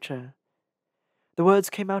slump into a chair. The words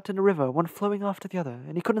came out in a river, one flowing after the other,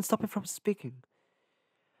 and he couldn't stop him from speaking.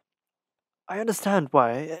 I understand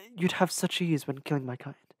why you'd have such ease when killing my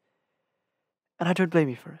kind, and I don't blame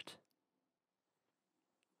you for it.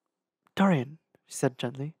 Dorian, she said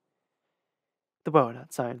gently. The world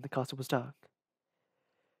outside the castle was dark.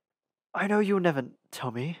 I know you'll never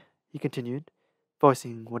tell me, he continued,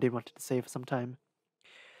 voicing what he wanted to say for some time.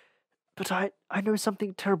 But I know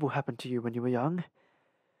something terrible happened to you when you were young.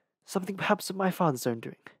 Something perhaps of my father's own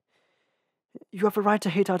doing. You have a right to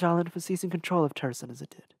hate Adalin for seizing control of Terrasen as it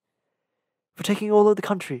did. For taking all of the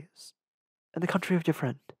countries, and the country of your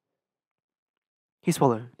friend. He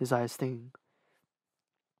swallowed, his eyes stinging.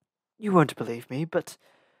 You won't believe me, but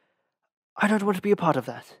I don't want to be a part of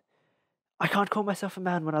that. I can't call myself a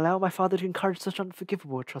man when I allow my father to encourage such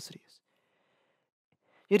unforgivable atrocities.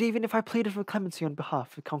 Yet even if I pleaded for clemency on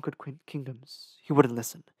behalf of conquered kingdoms, he wouldn't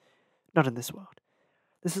listen. Not in this world.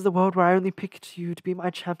 This is the world where I only picked you to be my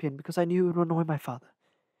champion because I knew it would annoy my father.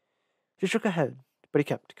 She shook her head, but he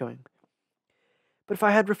kept going. But if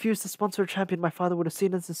I had refused to sponsor a champion my father would have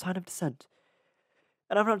seen as a sign of dissent,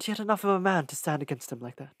 and I'm not yet enough of a man to stand against him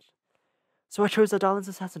like that. So I chose Adalin's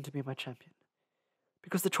assassin to be my champion,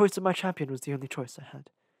 because the choice of my champion was the only choice I had.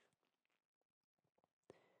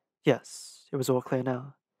 Yes, it was all clear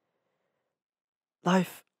now.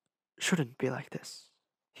 Life shouldn't be like this,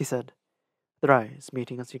 he said, their eyes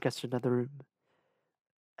meeting as he gestured another room.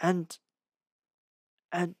 And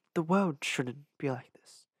the world shouldn't be like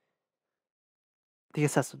this. The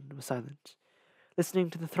assassin was silent, listening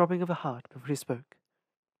to the throbbing of her heart before he spoke.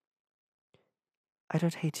 I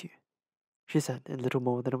don't hate you, she said in little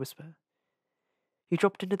more than a whisper. He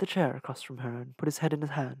dropped into the chair across from her and put his head in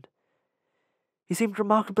his hand. He seemed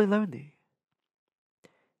remarkably lonely.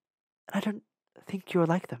 And I don't think you're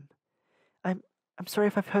like them. I'm sorry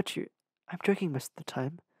if I've hurt you. I'm joking most of the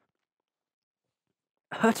time.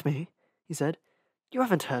 Hurt me? He said. You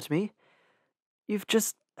haven't hurt me. You've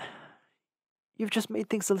just made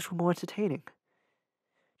things a little more entertaining.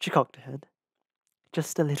 She cocked her head.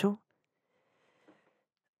 Just a little?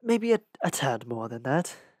 Maybe a tad more than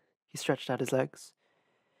that. He stretched out his legs.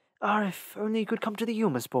 Ah, if only you could come to the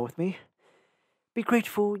Yumas ball with me. Be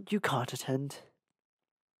grateful you can't attend.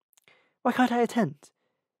 Why can't I attend?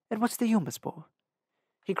 And what's the Yumas ball?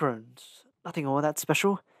 He groaned. Nothing all that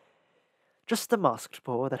special. Just the masked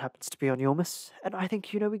ball that happens to be on Yumas, and I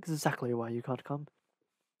think you know exactly why you can't come.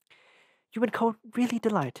 You and Cole really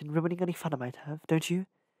delight in ruining any fun I might have, don't you?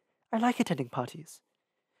 I like attending parties.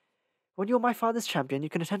 When you're my father's champion, you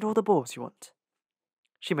can attend all the balls you want.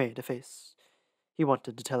 She made a face. He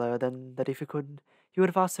wanted to tell her then that if he could, he would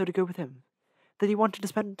have asked her to go with him, that he wanted to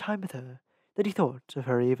spend time with her, that he thought of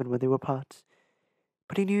her even when they were apart.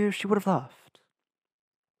 But he knew she would have laughed.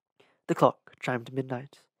 The clock chimed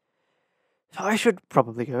midnight. I should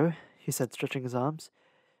probably go, he said, stretching his arms.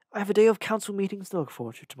 I have a day of council meetings to look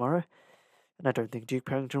forward to tomorrow, and I don't think Duke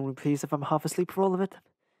Parrington will be pleased if I'm half asleep for all of it.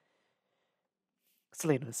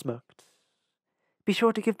 Selena smirked. Be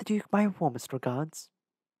sure to give the Duke my warmest regards.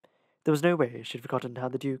 There was no way she'd forgotten how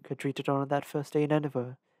the Duke had treated her on that first day in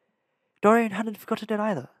Edinburgh. Dorian hadn't forgotten it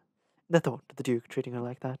either. The thought of the Duke treating her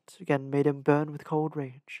like that again made him burn with cold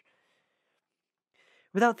rage.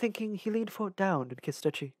 Without thinking, he leaned forward down and kissed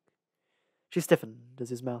her cheek. She stiffened as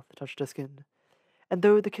his mouth touched her skin, and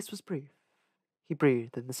though the kiss was brief, he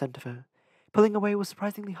breathed in the scent of her. Pulling away was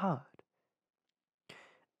surprisingly hard.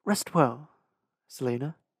 Rest well,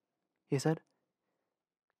 Selena, he said.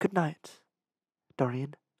 Good night,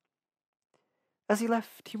 Dorian. As he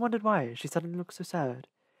left, he wondered why she suddenly looked so sad,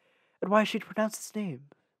 and why she'd pronounced his name,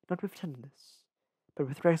 not with tenderness, but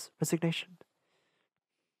with resignation.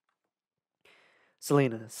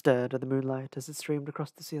 Selena stared at the moonlight as it streamed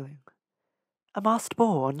across the ceiling. A masked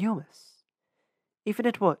ball on Yumas. Even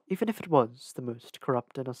if it was the most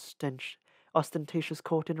corrupt and ostentatious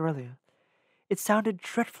court in Aurelia, it sounded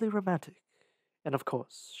dreadfully romantic, and of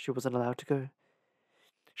course she wasn't allowed to go.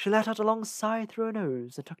 She let out a long sigh through her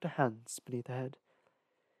nose and tucked her hands beneath her head.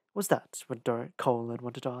 Was that what Dorrit Cole had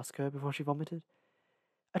wanted to ask her before she vomited?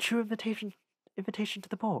 A true invitation to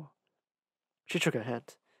the ball? She shook her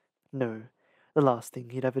head. No, the last thing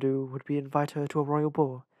he'd ever do would be invite her to a royal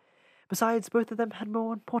ball. Besides, both of them had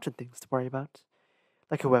more important things to worry about,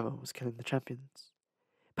 like whoever was killing the champions.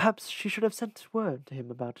 Perhaps she should have sent word to him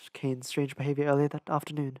about Kane's strange behavior earlier that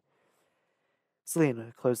afternoon.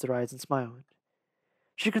 Selena closed her eyes and smiled.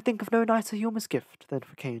 She could think of no nicer humorous gift than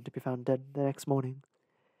for Kane to be found dead the next morning.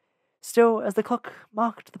 Still, as the clock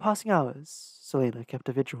marked the passing hours, Selena kept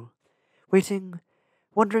a vigil, waiting,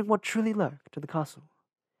 wondering what truly lurked in the castle,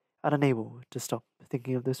 and unable to stop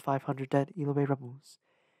thinking of those 500 dead Eloy rebels,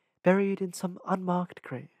 buried in some unmarked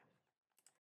grave.